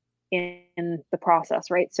the process,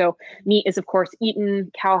 right? So meat is of course eaten,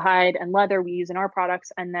 cowhide and leather we use in our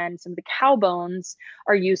products, and then some of the cow bones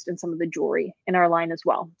are used in some of the jewelry in our line as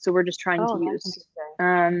well. So we're just trying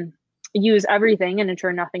to use everything and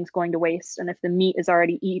ensure nothing's going to waste. And if the meat is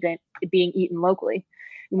already being eaten locally,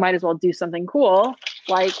 you might as well do something cool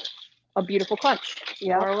like a beautiful clutch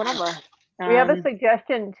or whatever. We have a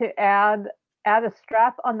suggestion to add a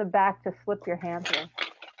strap on the back to slip your hand through.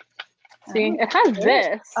 See, it has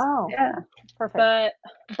this. Oh, yeah, perfect.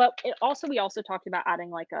 But we also talked about adding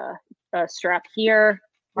like a strap here.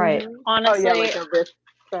 Right. Honestly, like a wrist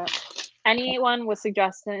strap. Anyone with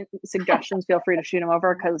suggestions, feel free to shoot them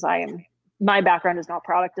over, because my background is not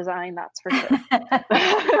product design, that's for sure.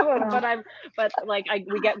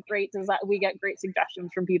 We get great suggestions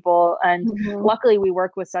from people, and luckily we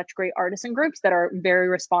work with such great artisan groups that are very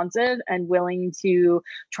responsive and willing to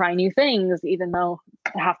try new things, even though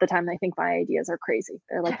half the time they think my ideas are crazy.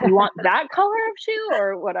 They're like, "You want that color of shoe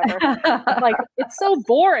or whatever?" I'm like, "It's so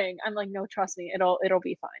boring." I'm like, "No, trust me, it'll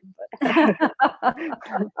be fine." But do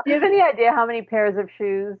you have any idea how many pairs of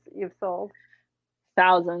shoes you've sold?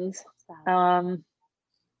 Thousands. I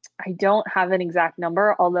don't have an exact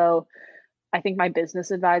number, although I think my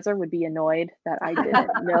business advisor would be annoyed that I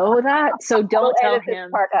didn't know that. So don't tell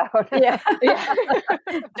him. Part out. Yeah.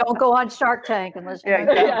 Don't go on Shark Tank unless you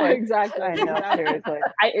exactly. I know, seriously.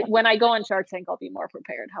 When I go on Shark Tank, I'll be more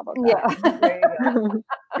prepared. How about that? Yeah. There you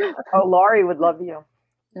go. Oh, Laurie would love you.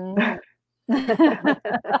 For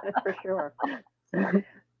sure.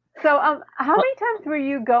 So, how many times were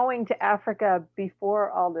you going to Africa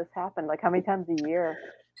before all this happened? Like, how many times a year?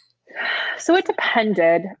 So it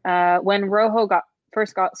depended. When RoHo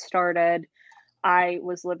first got started, I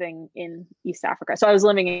was living in East Africa. So I was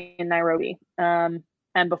living in Nairobi. And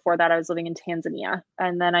before that, I was living in Tanzania.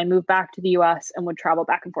 And then I moved back to the US and would travel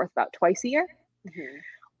back and forth about twice a year.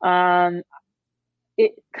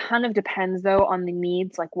 It kind of depends, though, on the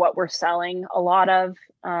needs, like what we're selling. A lot of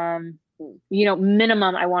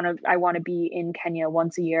minimum, I want to be in Kenya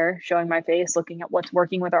once a year, showing my face, looking at what's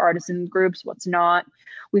working with our artisan groups, what's not.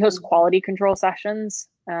 We host quality control sessions,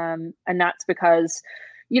 and that's because,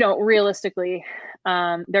 realistically,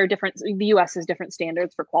 there are different. The U.S. has different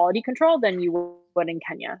standards for quality control than you would in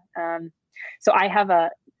Kenya. So I have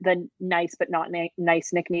the nice but not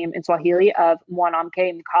nice nickname in Swahili of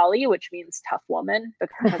Mwanamke Mkali, which means tough woman,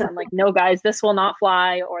 because I'm like, no guys, this will not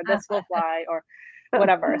fly, or this will fly, or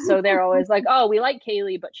whatever. So they're always like, "Oh, we like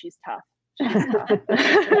Caleigh, but she's tough."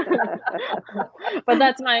 But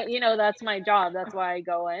that's my job. That's why I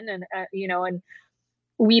go in, and and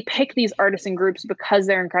we pick these artisan groups because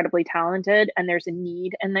they're incredibly talented and there's a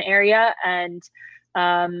need in the area, and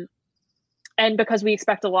because we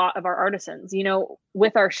expect a lot of our artisans.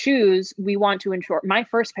 With our shoes, we want to ensure. My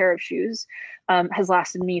first pair of shoes has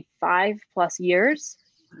lasted me 5+ years,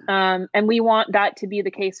 and we want that to be the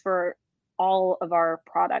case for all of our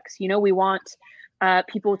products. We want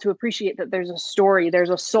people to appreciate that there's a story, there's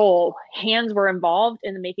a soul, hands were involved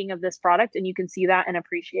in the making of this product, and you can see that and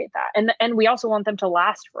appreciate that. And we also want them to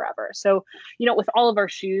last forever. So, with all of our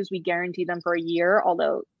shoes, we guarantee them for a year,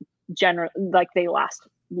 although generally, they last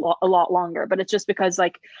a lot longer. But it's just because,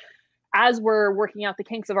 as we're working out the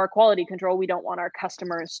kinks of our quality control, we don't want our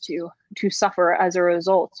customers to suffer as a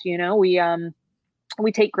result.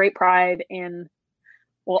 We take great pride in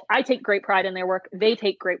well, I take great pride in their work. They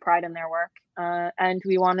take great pride in their work. And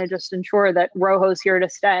we want to just ensure that RoHo's here to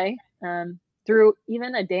stay through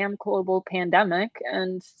even a damn global pandemic.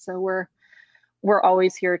 And so we're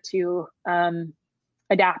always here to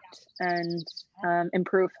adapt and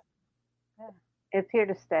improve. It's here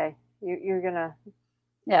to stay. You're gonna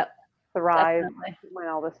thrive definitely. when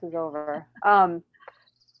all this is over.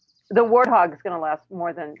 The warthog is going to last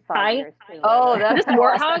more than 5 years. Too, oh, that's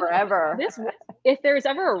warthog forever. If there's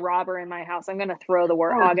ever a robber in my house, I'm going to throw the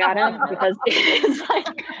warthog at him because it's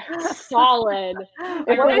like solid.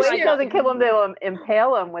 If he doesn't kill him, they'll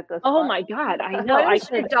impale him with this. Oh my God, I know. What does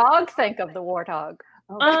your dog think of the warthog?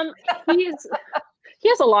 He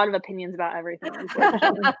has a lot of opinions about everything,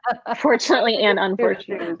 fortunately and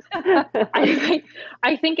unfortunately.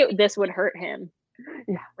 I think this would hurt him.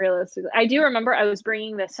 Yeah, realistically. I do remember I was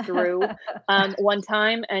bringing this through one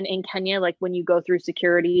time, and in Kenya, like when you go through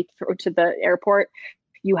security to the airport,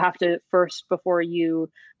 you have to first, before you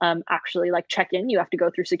actually like check in, you have to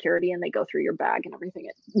go through security and they go through your bag and everything.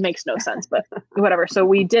 It makes no sense, but whatever. So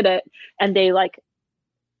we did it, and they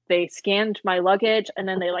scanned my luggage, and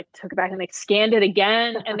then they like took it back and they scanned it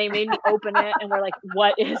again, and they made me open it, and we're like,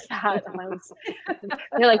 what is that? And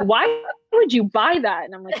they're like, why would you buy that?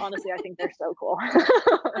 And I'm like, honestly, I think they're so cool.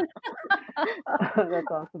 That's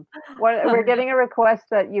awesome. We're getting a request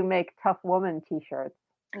that you make Tough Woman t-shirts.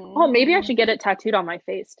 Oh, maybe I should get it tattooed on my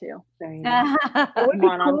face too. It would be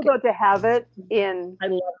cool though to have it in, I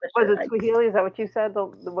love was it Swahili? Is that what you said?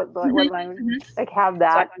 What language? Like have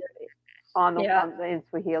that on in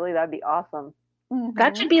Swahili. That'd be awesome.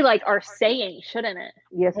 That should be like our saying, shouldn't it?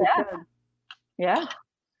 Yes, it should. Yeah.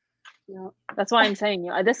 That's why I'm saying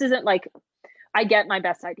this isn't like, I get my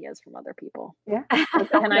best ideas from other people. Yeah.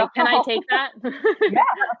 Can I take that? Yeah,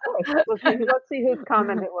 of course. Let's see whose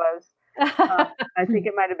comment it was. I think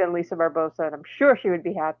it might have been Lisa Barbosa, and I'm sure she would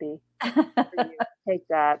be happy. Take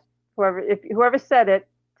that. Whoever said it,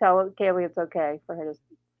 tell Caleigh it's okay for her to.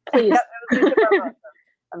 Please. Lisa Barbosa.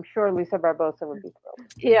 I'm sure Lisa Barbosa would be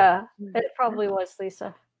thrilled. Yeah, it probably was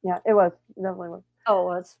Lisa. Yeah, it was. It definitely was. Oh, it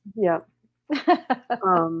was. Yeah.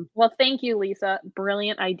 Well, thank you, Lisa.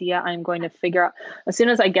 Brilliant idea. I'm going to figure out, as soon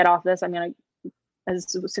as I get off this, as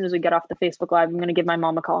soon as we get off the Facebook Live, I'm going to give my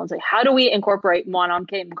mom a call and say, how do we incorporate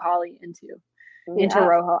Mwanamke Mkali into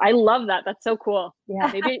RoHo? I love that. That's so cool. Yeah.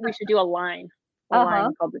 Maybe we should do a line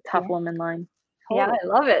called the Tough Woman line. Yeah, I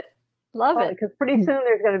love it. Love it. Because pretty soon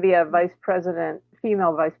there's going to be a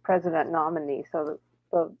female vice president nominee. So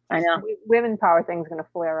the I know women power thing is going to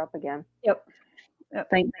flare up again. Yep.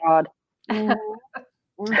 Thank God. So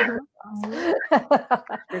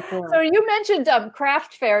you mentioned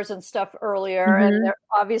craft fairs and stuff earlier, and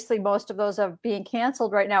obviously most of those are being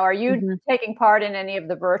canceled right now. Are you taking part in any of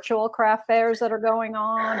the virtual craft fairs that are going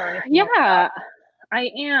on? Or anything like that?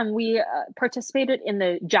 I am. We participated in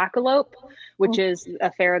the Jackalope, which is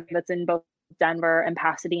a fair that's in both Denver and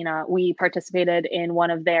Pasadena. We participated in one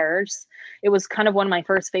of theirs. It was kind of one of my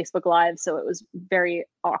first Facebook Lives, so it was very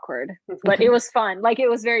awkward, but it was fun. Like, it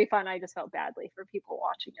was very fun. I just felt badly for people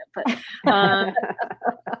watching it,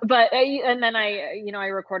 but and then I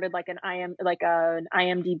recorded like an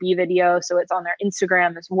IMDb video, so it's on their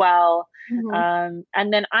Instagram as well.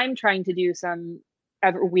 And then I'm trying to do some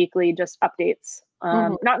weekly just updates.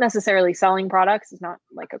 Not necessarily selling products. It's not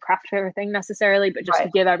like a craft fair thing necessarily, but just to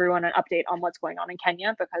give everyone an update on what's going on in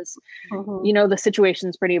Kenya, because the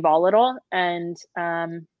situation's pretty volatile, and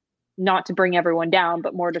not to bring everyone down,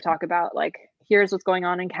 but more to talk about like, here's what's going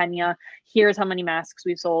on in Kenya. Here's how many masks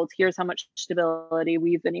we've sold. Here's how much stability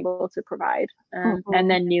we've been able to provide, and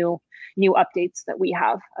then new updates that we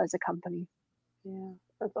have as a company. Yeah,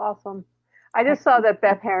 that's awesome. I just saw that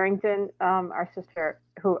Beth Harrington, our sister,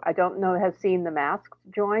 who I don't know has seen the masks,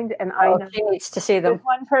 joined, and I know she needs to see them. There's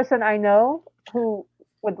one person I know who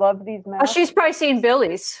would love these masks. Oh, she's probably seen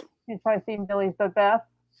Billy's. She's probably seen Billy's, but Beth,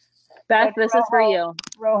 this is for you.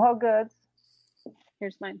 RoHo Goods.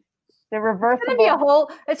 Here's mine. They're reversible.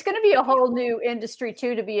 It's going to be a whole new industry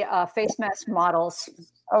too, to be face mask models.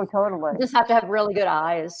 Oh, totally. You just have to have really good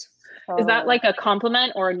eyes. Is that like a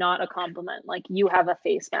compliment or not a compliment? Like, you have a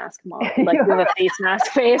face mask model. Like, you have a face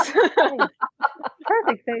mask face.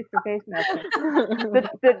 Perfect face for face mask.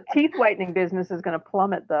 The teeth whitening business is going to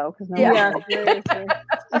plummet though, because no one's going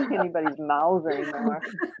to see anybody's mouths anymore.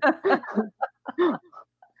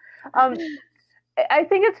 I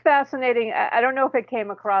think it's fascinating. I don't know if it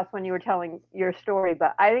came across when you were telling your story,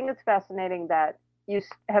 but I think it's fascinating that you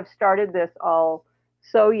have started this all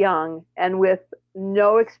so young and with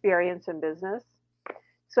no experience in business.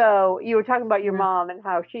 So you were talking about your mom and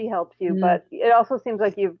how she helped you, but it also seems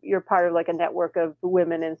like you're part of like a network of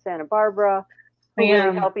women in Santa Barbara who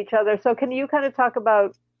really help each other. So can you kind of talk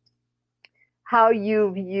about how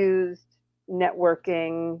you've used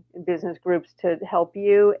networking business groups to help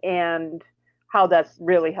you and how that's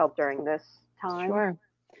really helped during this time? Sure.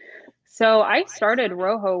 So I started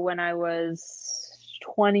RoHo when I was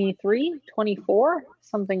 23, 24,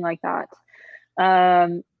 something like that.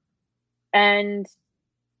 And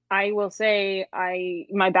I will say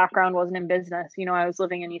my background wasn't in business. You know, I was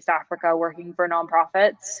living in East Africa working for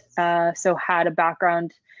nonprofits. So had a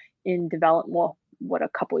background in development, well, what, a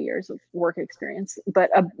couple years of work experience.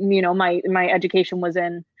 But, you know, my education was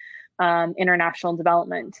in international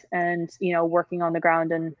development and, you know, working on the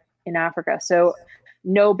ground in Africa. So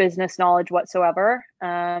no business knowledge whatsoever.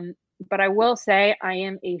 But I will say I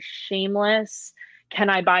am a shameless, can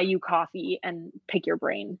I buy you coffee and pick your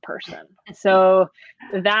brain person. So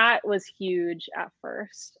that was huge at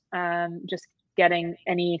first, just getting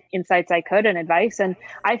any insights I could and advice. And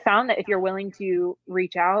I found that if you're willing to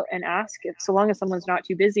reach out and ask, so long as someone's not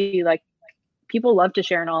too busy, like, people love to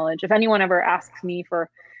share knowledge. If anyone ever asks me for,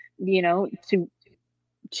 you know,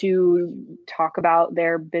 to talk about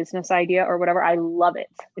their business idea or whatever, I love it.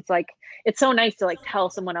 It's like, it's so nice to like tell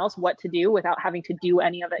someone else what to do without having to do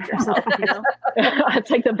any of it yourself, you know?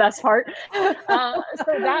 It's like the best part. So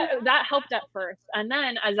that helped at first. And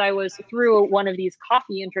then as I was through one of these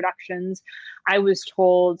coffee introductions, I was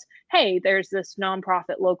told, hey, there's this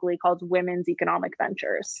nonprofit locally called Women's Economic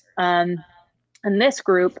Ventures. And this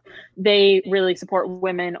group, they really support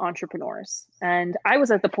women entrepreneurs. And I was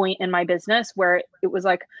at the point in my business where it was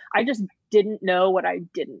like, I just didn't know what I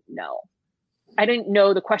didn't know. I didn't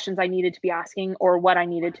know the questions I needed to be asking or what I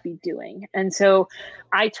needed to be doing. And so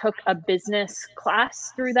I took a business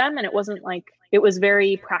class through them, and it wasn't like, it was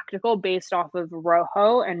very practical based off of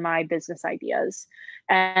RoHo and my business ideas.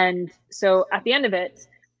 And so at the end of it,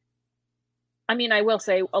 I mean, I will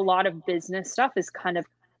say a lot of business stuff is kind of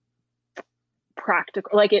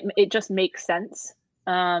practical, like it just makes sense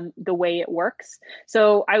the way it works.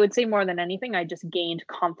 So I would say more than anything, I just gained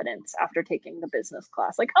confidence after taking the business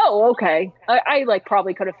class. Like, oh, okay, I like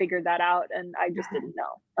probably could have figured that out, and I just didn't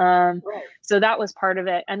know. So that was part of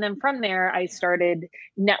it. And then from there, I started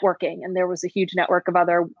networking, and there was a huge network of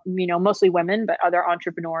other, you know, mostly women, but other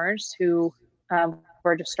entrepreneurs who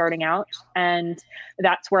were just starting out. And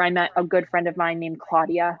that's where I met a good friend of mine named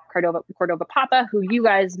Claudia Cordova Papa, who you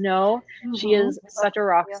guys know. Mm-hmm. She is such a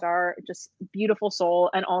rock star, just beautiful soul,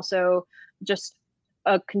 and also just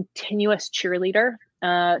a continuous cheerleader.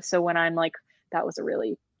 So when I'm like, that was a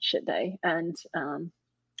really shit day, and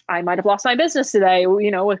I might have lost my business today, you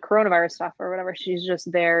know, with coronavirus stuff or whatever, she's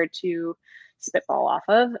just there to spitball off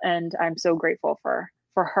of. And I'm so grateful for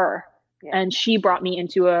her. Yeah. And she brought me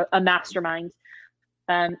into a mastermind.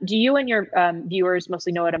 Do you and your viewers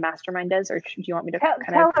mostly know what a mastermind is, or do you want me to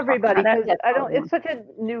tell everybody? Because I don't. It's such a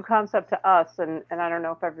new concept to us, and I don't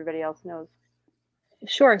know if everybody else knows.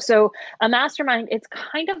 Sure. So a mastermind, it's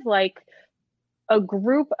kind of like a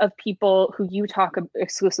group of people who you talk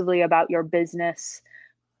exclusively about your business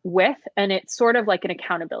with, and it's sort of like an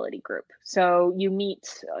accountability group. So you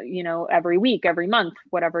meet, you know, every week, every month,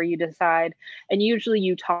 whatever you decide, and usually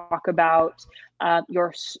you talk about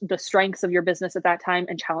the strengths of your business at that time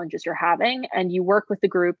and challenges you're having, and you work with the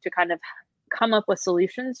group to kind of come up with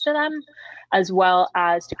solutions to them, as well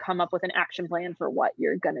as to come up with an action plan for what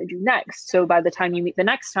you're going to do next. So by the time you meet the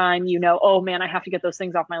next time, you know, oh man, I have to get those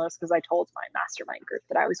things off my list because I told my mastermind group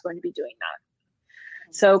that I was going to be doing that.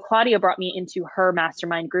 So Claudia brought me into her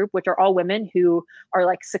mastermind group, which are all women who are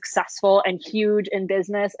like successful and huge in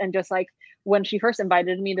business. And just like, when she first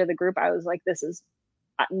invited me to the group, I was like, this is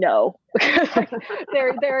no.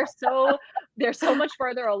 they're so much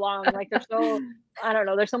further along. Like they're so, I don't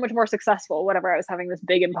know, they're so much more successful, whatever. I was having this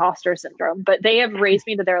big imposter syndrome, but they have raised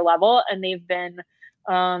me to their level, and they've been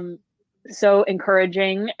so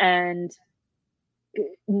encouraging, and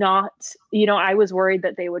not, you know, I was worried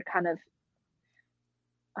that they would kind of,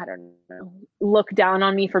 I don't know, look down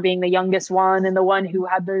on me for being the youngest one and the one who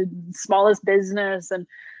had the smallest business. And,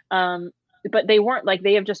 but they weren't. Like,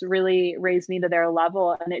 they have just really raised me to their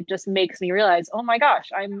level. And it just makes me realize, oh my gosh,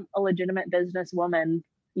 I'm a legitimate businesswoman,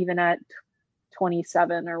 even at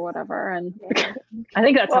 27 or whatever. And I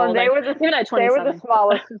think that's well, they were the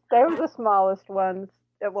smallest ones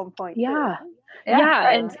at one point. Yeah.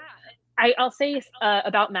 And I'll say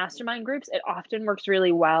about mastermind groups, it often works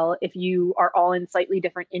really well if you are all in slightly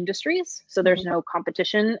different industries. So there's no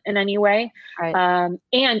competition in any way. Right.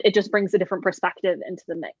 And it just brings a different perspective into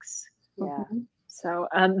the mix. Yeah. So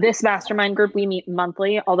this mastermind group, we meet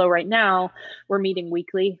monthly, although right now we're meeting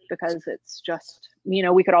weekly because it's just, you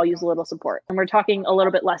know, we could all use a little support. And we're talking a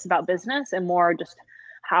little bit less about business and more just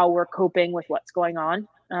how we're coping with what's going on.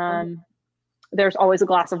 There's always a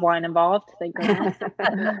glass of wine involved, thank goodness.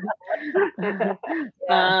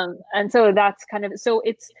 And so that's kind of, so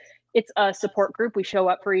it's a support group. We show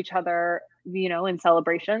up for each other, you know, in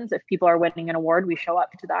celebrations. If people are winning an award, we show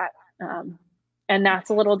up to that. And that's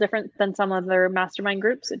a little different than some other mastermind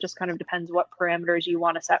groups. It just kind of depends what parameters you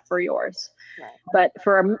want to set for yours. Right. But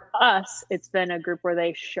for us, it's been a group where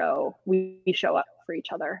we show up for each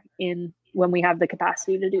other when we have the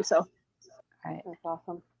capacity to do so. Right. That's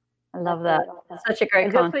awesome. I love that. Awesome. Such a great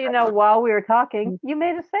concept. Just so you know, while we were talking, you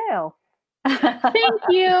made a sale. Thank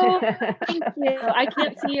you. Thank you. I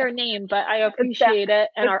can't see your name, but I appreciate it.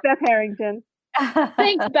 And it's Beth Harrington.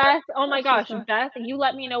 Thanks, Beth. Oh my gosh, Beth, you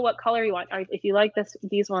let me know what color you want. If you like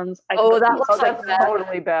these ones, that looks like Beth.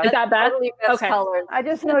 Totally Beth. Is that Beth? Totally Beth's colors. I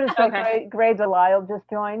just noticed that Gray Delisle just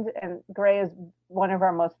joined, and Gray is one of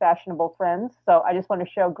our most fashionable friends. So I just want to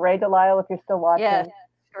show Gray Delisle, if you're still watching. Yeah,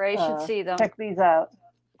 Gray should see them. Check these out.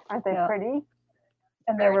 Aren't they pretty?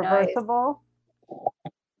 And they're reversible.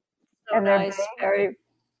 Nice.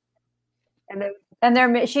 And they're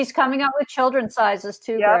nice. She's coming out with children's sizes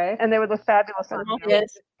too, Gray. And they would look fabulous on you.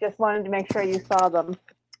 Yes. Just wanted to make sure you saw them.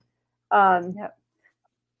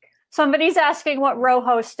 Somebody's asking what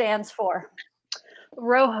RoHo stands for.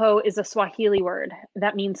 RoHo is a Swahili word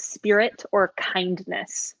that means spirit or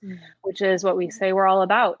kindness, which is what we say we're all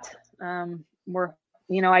about.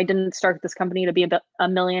 I didn't start this company to be a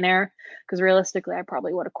millionaire, because realistically, I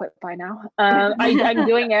probably would have quit by now. I'm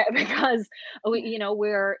doing it because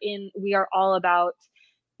we are all about,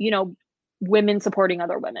 women supporting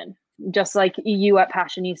other women, just like you at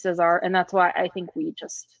Passionistas are, and that's why I think we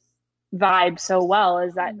just vibe so well.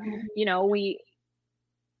 Is that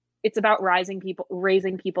it's about raising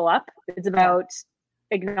people up. It's about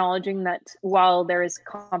acknowledging that while there is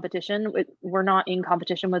competition, we're not in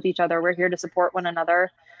competition with each other. We're here to support one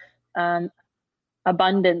another.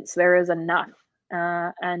 Abundance, there is enough,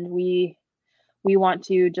 and we want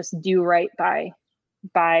to just do right by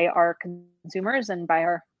our consumers and by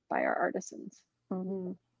our artisans.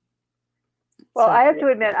 Mm-hmm. Well, I have to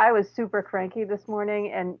admit, I was super cranky this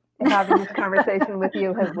morning, and having this conversation with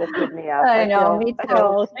you has lifted me up. I know, me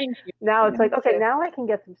too. Thank you. Now it's like, okay, now I can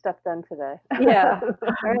get some stuff done today. Yeah.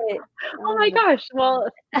 Right. Oh my gosh. Well,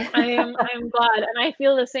 I am glad, and I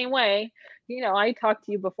feel the same way. I talked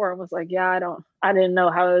to you before and was like, yeah, I didn't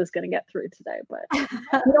know how I was going to get through today, but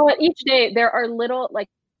you know what? Each day there are little,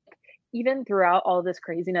 even throughout all this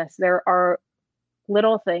craziness, there are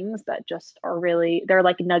little things that just are really, they're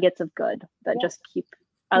like nuggets of good that just keep,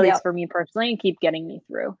 at least for me personally, keep getting me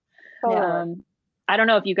through. I don't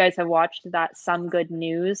know if you guys have watched that Some Good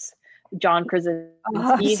News, John Krasinski.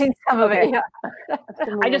 I've seen some of it. Yeah.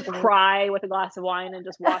 I just cry with a glass of wine and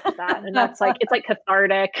just watch that, and that's it's like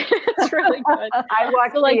cathartic. It's really good. I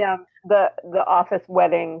watched the Office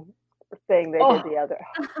wedding thing they did the other.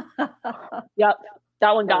 Yep,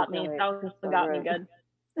 that one got me. That one got me good.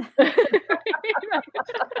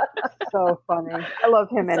 So funny. I love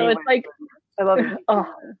him anyway. So it's I love him.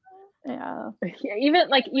 Yeah.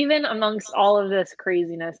 Even amongst all of this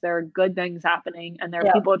craziness, there are good things happening, and there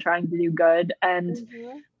are people trying to do good, and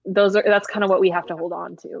that's kind of what we have to hold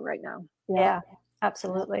on to right now. Yeah,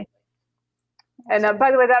 absolutely. And by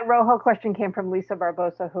the way, that RoHo question came from Lisa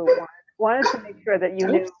Barbosa, who wanted to make sure that you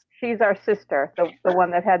knew she's our sister, the one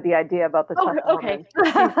that had the idea about the tough woman.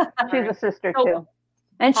 She's a sister too.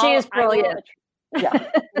 And she is brilliant. Yeah.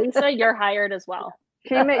 Lisa, you're hired as well.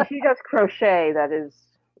 She does crochet that is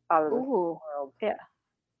out of this world. Yeah.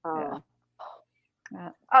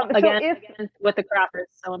 Again, with the crafters,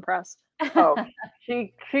 so impressed.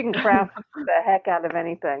 She can craft the heck out of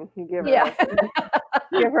anything. You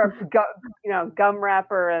give her a gum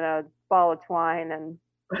wrapper and a ball of twine, and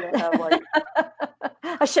you have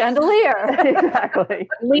a chandelier. Exactly.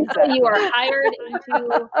 Lisa, you are hired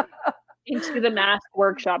into the mask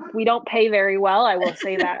workshop. We don't pay very well, I will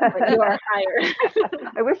say that, but you are hired.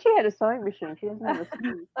 I wish she had a sewing machine. She doesn't have a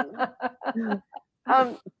sewing machine.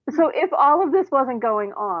 So if all of this wasn't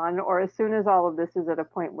going on, or as soon as all of this is at a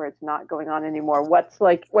point where it's not going on anymore, what's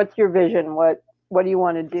your vision? What do you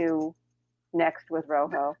want to do next with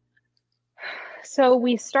RoHo? So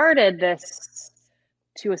we started this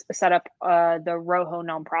to set up the RoHo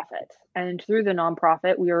nonprofit. And through the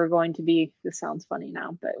nonprofit, we were going to be, this sounds funny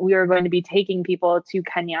now, but we are going to be taking people to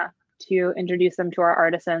Kenya to introduce them to our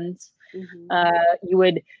artisans. Mm-hmm. You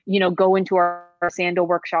would, go into our sandal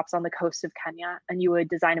workshops on the coast of Kenya, and you would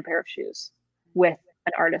design a pair of shoes with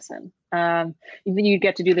an artisan. You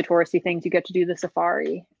get to do the touristy things, you get to do the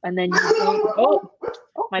safari, and then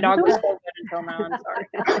my dog was so good until now. I'm sorry.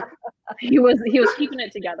 He was keeping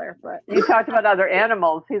it together. But you talked about other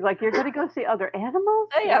animals. He's like, you're going to go see other animals?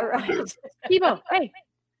 Oh, yeah, right. Kibo, hey.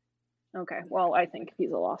 Okay, well, I think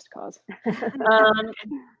he's a lost cause.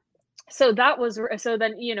 So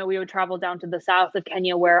then, we would travel down to the south of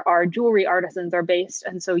Kenya where our jewelry artisans are based.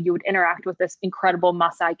 And so you would interact with this incredible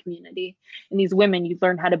Maasai community. And these women, you'd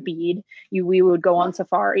learn how to bead. We would go on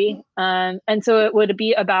safari. And so it would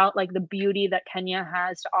be about like the beauty that Kenya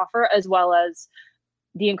has to offer, as well as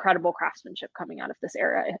the incredible craftsmanship coming out of this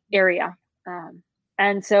area.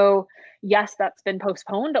 And so, yes, that's been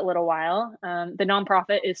postponed a little while. The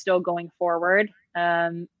nonprofit is still going forward.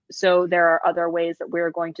 So there are other ways that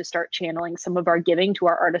we're going to start channeling some of our giving to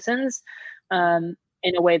our artisans in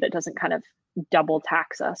a way that doesn't kind of double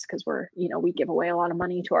tax us, because we give away a lot of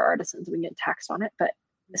money to our artisans. We get taxed on it. But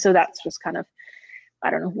so that's just kind of, I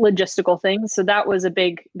don't know, logistical things. So that was a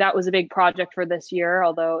big project for this year,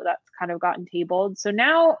 although that's kind of gotten tabled. So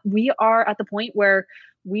now we are at the point where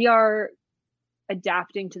we are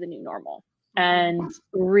adapting to the new normal and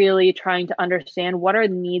really trying to understand what are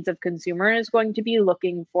the needs of consumers going to be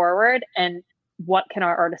looking forward, and how can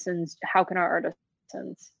our artisans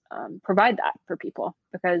provide that for people?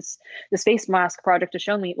 Because the face mask project has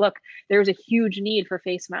shown me, look, there's a huge need for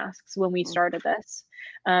face masks when we started this.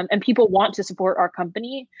 And people want to support our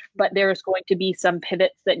company, but there's going to be some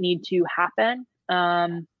pivots that need to happen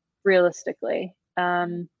realistically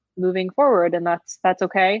moving forward. And that's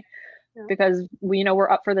okay, because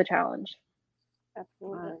we're up for the challenge.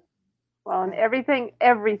 Absolutely. Well, and everything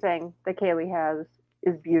that Caleigh has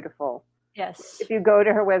is beautiful. Yes. If you go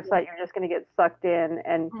to her website, you're just going to get sucked in,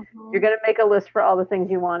 and you're going to make a list for all the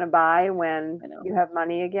things you want to buy when you have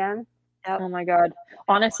money again. Yep. Oh my God.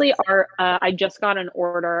 Honestly, I just got an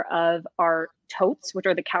order of our totes, which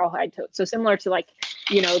are the cowhide totes. So similar to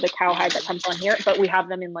the cowhide that comes on here, but we have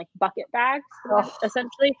them in like bucket bags,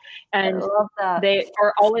 essentially. And they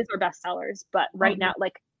are always our best sellers. But right now,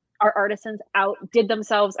 our artisans outdid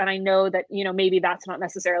themselves. And I know that, maybe that's not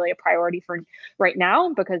necessarily a priority for right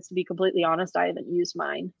now, because to be completely honest, I haven't used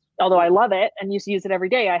mine. Although I love it and used to use it every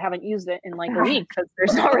day, I haven't used it in like a week because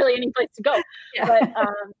there's not really any place to go. Yeah.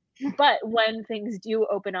 But when things do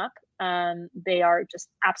open up, they are just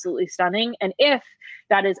absolutely stunning. And if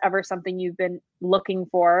that is ever something you've been looking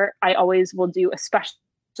for, I always will do, especially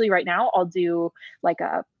right now, I'll do like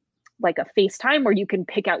a FaceTime where you can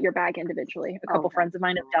pick out your bag individually. A couple friends of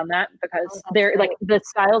mine have done that because they're like, the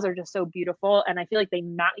styles are just so beautiful. And I feel like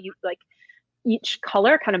each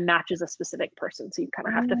color kind of matches a specific person. So you kind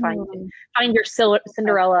of have to find your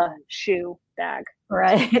Cinderella shoe bag.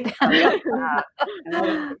 Right. That's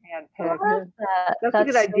a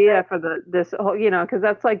good idea for this whole, because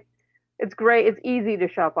that's like, it's great. It's easy to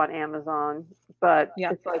shop on Amazon, but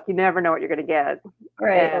it's like, you never know what you're going to get.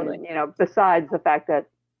 Right. And, besides the fact that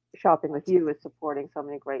shopping with you is supporting so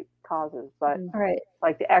many great causes, but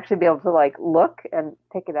like to actually be able to look and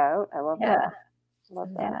pick it out. I love that.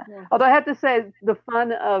 Love that. Yeah. Although I have to say, the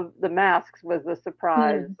fun of the masks was the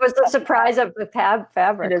surprise. Was the surprise of the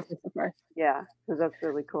fabric. It is a surprise. Yeah, because that's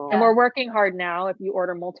really cool. And we're working hard now, if you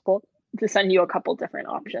order multiple, to send you a couple different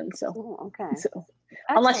options. So, So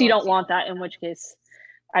unless you don't want that, in which case,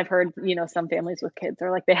 I've heard, some families with kids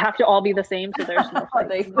are like, they have to all be the same, so there's no fight.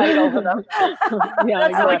 They fight over them.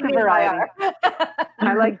 I like the variety.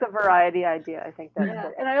 I like the variety idea. I think that's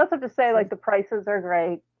good. And I also have to say, the prices are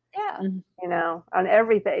great. Yeah. On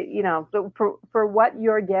everything, for what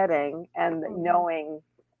you're getting, and knowing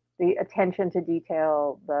the attention to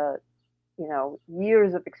detail, the,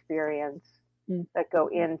 years of experience that go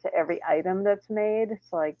into every item that's made. It's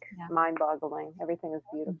mind-boggling. Everything is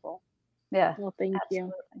beautiful. Yeah. Well, thank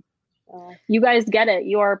you. You guys get it.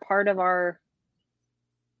 You are part of our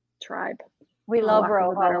tribe. We love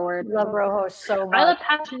RoHo. Love RoHo so much. I love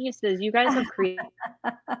Passionistas. You guys have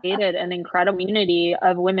created an incredible community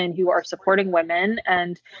of women who are supporting women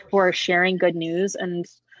and who are sharing good news, and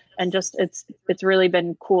just it's really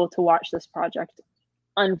been cool to watch this project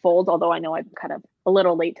unfold. Although I know I'm kind of a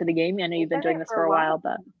little late to the game. I know you've been doing this for a while,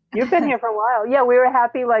 but you've been here for a while. Yeah, we were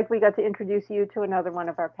happy. We got to introduce you to another one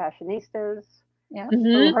of our Passionistas. Yeah.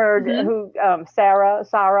 Who heard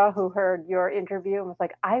Sarah, who heard your interview and was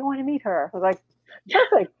like, I want to meet her. I was like,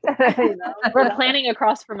 perfect. We're planning a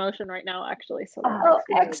cross promotion right now, actually. So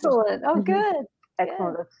excellent. Oh, good.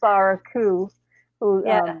 Excellent. It's Sarah Koo, who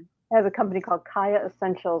has a company called Kaya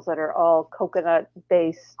Essentials that are all coconut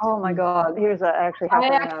based. Oh my God! Here's I actually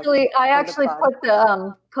put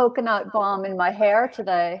the coconut balm in my hair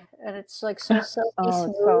today, and it's like so silky smooth.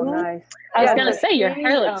 It's so nice. I was gonna say your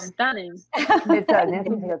hair looks stunning. It does.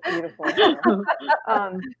 Nancy's got beautiful.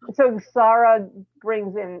 So Sarah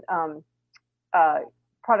brings in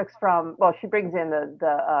products from, well, she brings in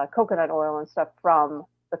the coconut oil and stuff from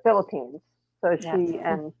the Philippines. So she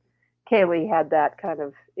and Caleigh had that kind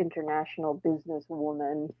of international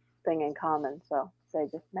businesswoman thing in common. So they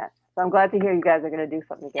just met. So I'm glad to hear you guys are going to do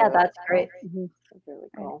something together. Yeah, that's great. That's really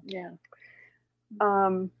cool. Yeah.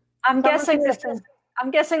 I'm guessing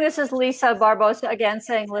this is Lisa Barbosa again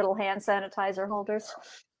saying little hand sanitizer holders.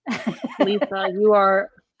 Lisa, you are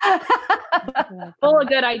full of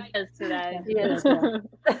good ideas today. Yes.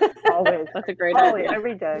 Always. That's a great Always, idea.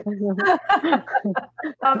 every day.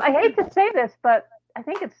 I hate to say this, but I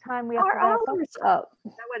think it's time we have to wrap up.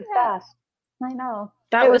 That went fast. I know.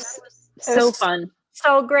 That was so fun.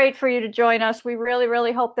 So great for you to join us. We really,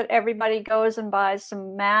 really hope that everybody goes and buys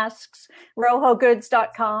some masks.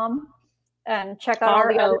 RoHoGoods.com and check out all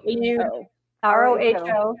the other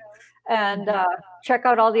RoHo and check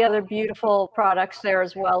out all the other beautiful products there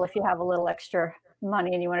as well if you have a little extra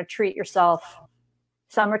money and you want to treat yourself.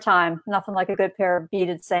 Summertime, nothing like a good pair of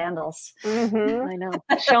beaded sandals. Mm-hmm. I know.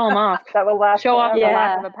 Show them off. That will last. Show off the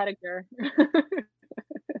lack of a pedicure.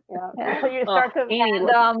 So you start to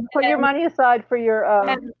put your money aside for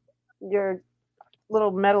your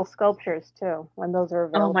little metal sculptures too when those are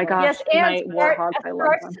available. Oh my gosh! Yes, and start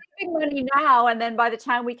saving money now, and then by the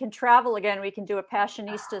time we can travel again, we can do a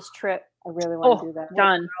Passionistas trip. I really want to do that.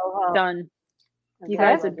 Done. You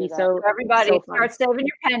guys would be so. Everybody, start saving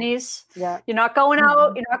your pennies. Yeah, you're not going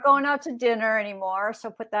out. You're not going out to dinner anymore.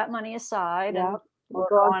 So put that money aside. Yeah, and we'll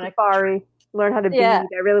go on safari. Learn how to bead. I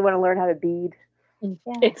really want to learn how to bead.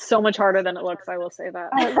 Yeah. It's so much harder than it looks. I will say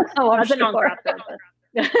that. As a non-crafter,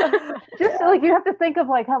 just like you have to think of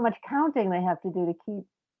like how much counting they have to do to keep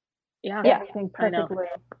everything perfectly.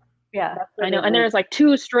 I know. And there's like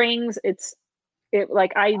 2 strings.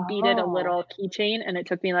 Like I beaded a little keychain and it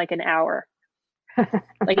took me like an hour.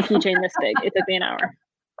 Like a keychain this big. It took me an hour.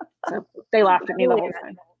 So they laughed at me the whole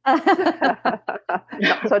time.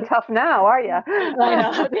 Not so tough now, are you? I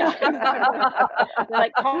know. Yeah. They're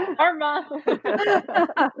like karma.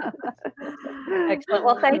 Excellent.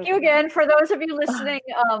 Well, thank you again. For those of you listening,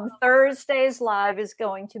 Thursday's live is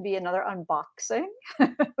going to be another unboxing,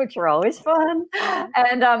 which are always fun,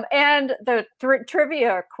 and the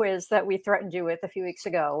trivia quiz that we threatened you with a few weeks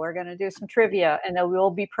ago. We're going to do some trivia, and there will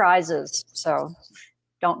be prizes. So.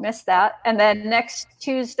 Don't miss that. And then next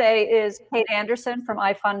Tuesday is Kate Anderson from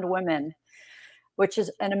I Fund Women, which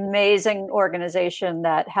is an amazing organization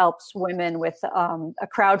that helps women with a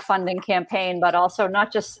crowdfunding campaign, but also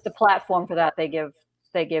not just the platform for that. They give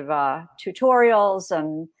tutorials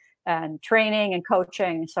and training and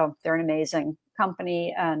coaching. So they're an amazing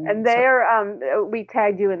company. And they're we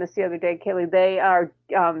tagged you in this the other day, Caleigh. They are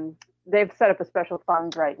they've set up a special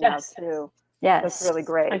fund right now too. Yes. That's really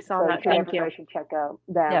great. I saw that. Thank you. I should check out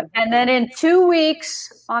them. Yeah. And then in 2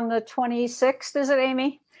 weeks, on the 26th, is it,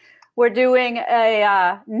 Amy? We're doing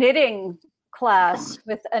a knitting class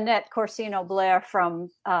with Annette Corsino Blair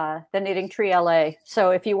from the Knitting Tree LA.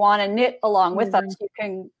 So if you want to knit along with us, you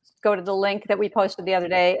can go to the link that we posted the other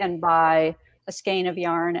day and buy a skein of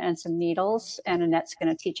yarn and some needles. And Annette's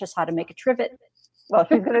going to teach us how to make a trivet. Well,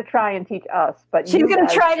 she's going to try and teach us, but she's going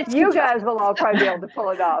to try to teach you guys will all probably be able to pull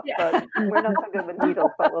it off. But we're not so good with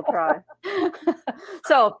needles, but we'll try.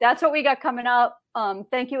 So that's what we got coming up.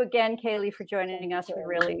 Thank you again, Caleigh, for joining us. We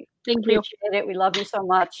really appreciate it. We love you so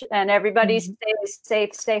much. And everybody stay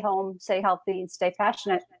safe, stay home, stay healthy, and stay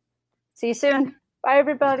passionate. See you soon. Bye,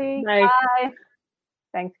 everybody. Bye. Bye.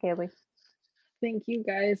 Thanks, Caleigh. Thank you,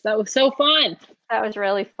 guys. That was so fun. That was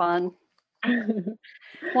really fun.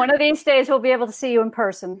 One of these days we'll be able to see you in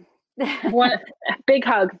person. One big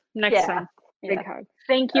hug next time. Big hug.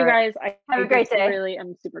 Thank you, guys. I have a great day. Really,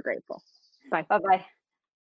 I'm super grateful. Bye. Bye-bye.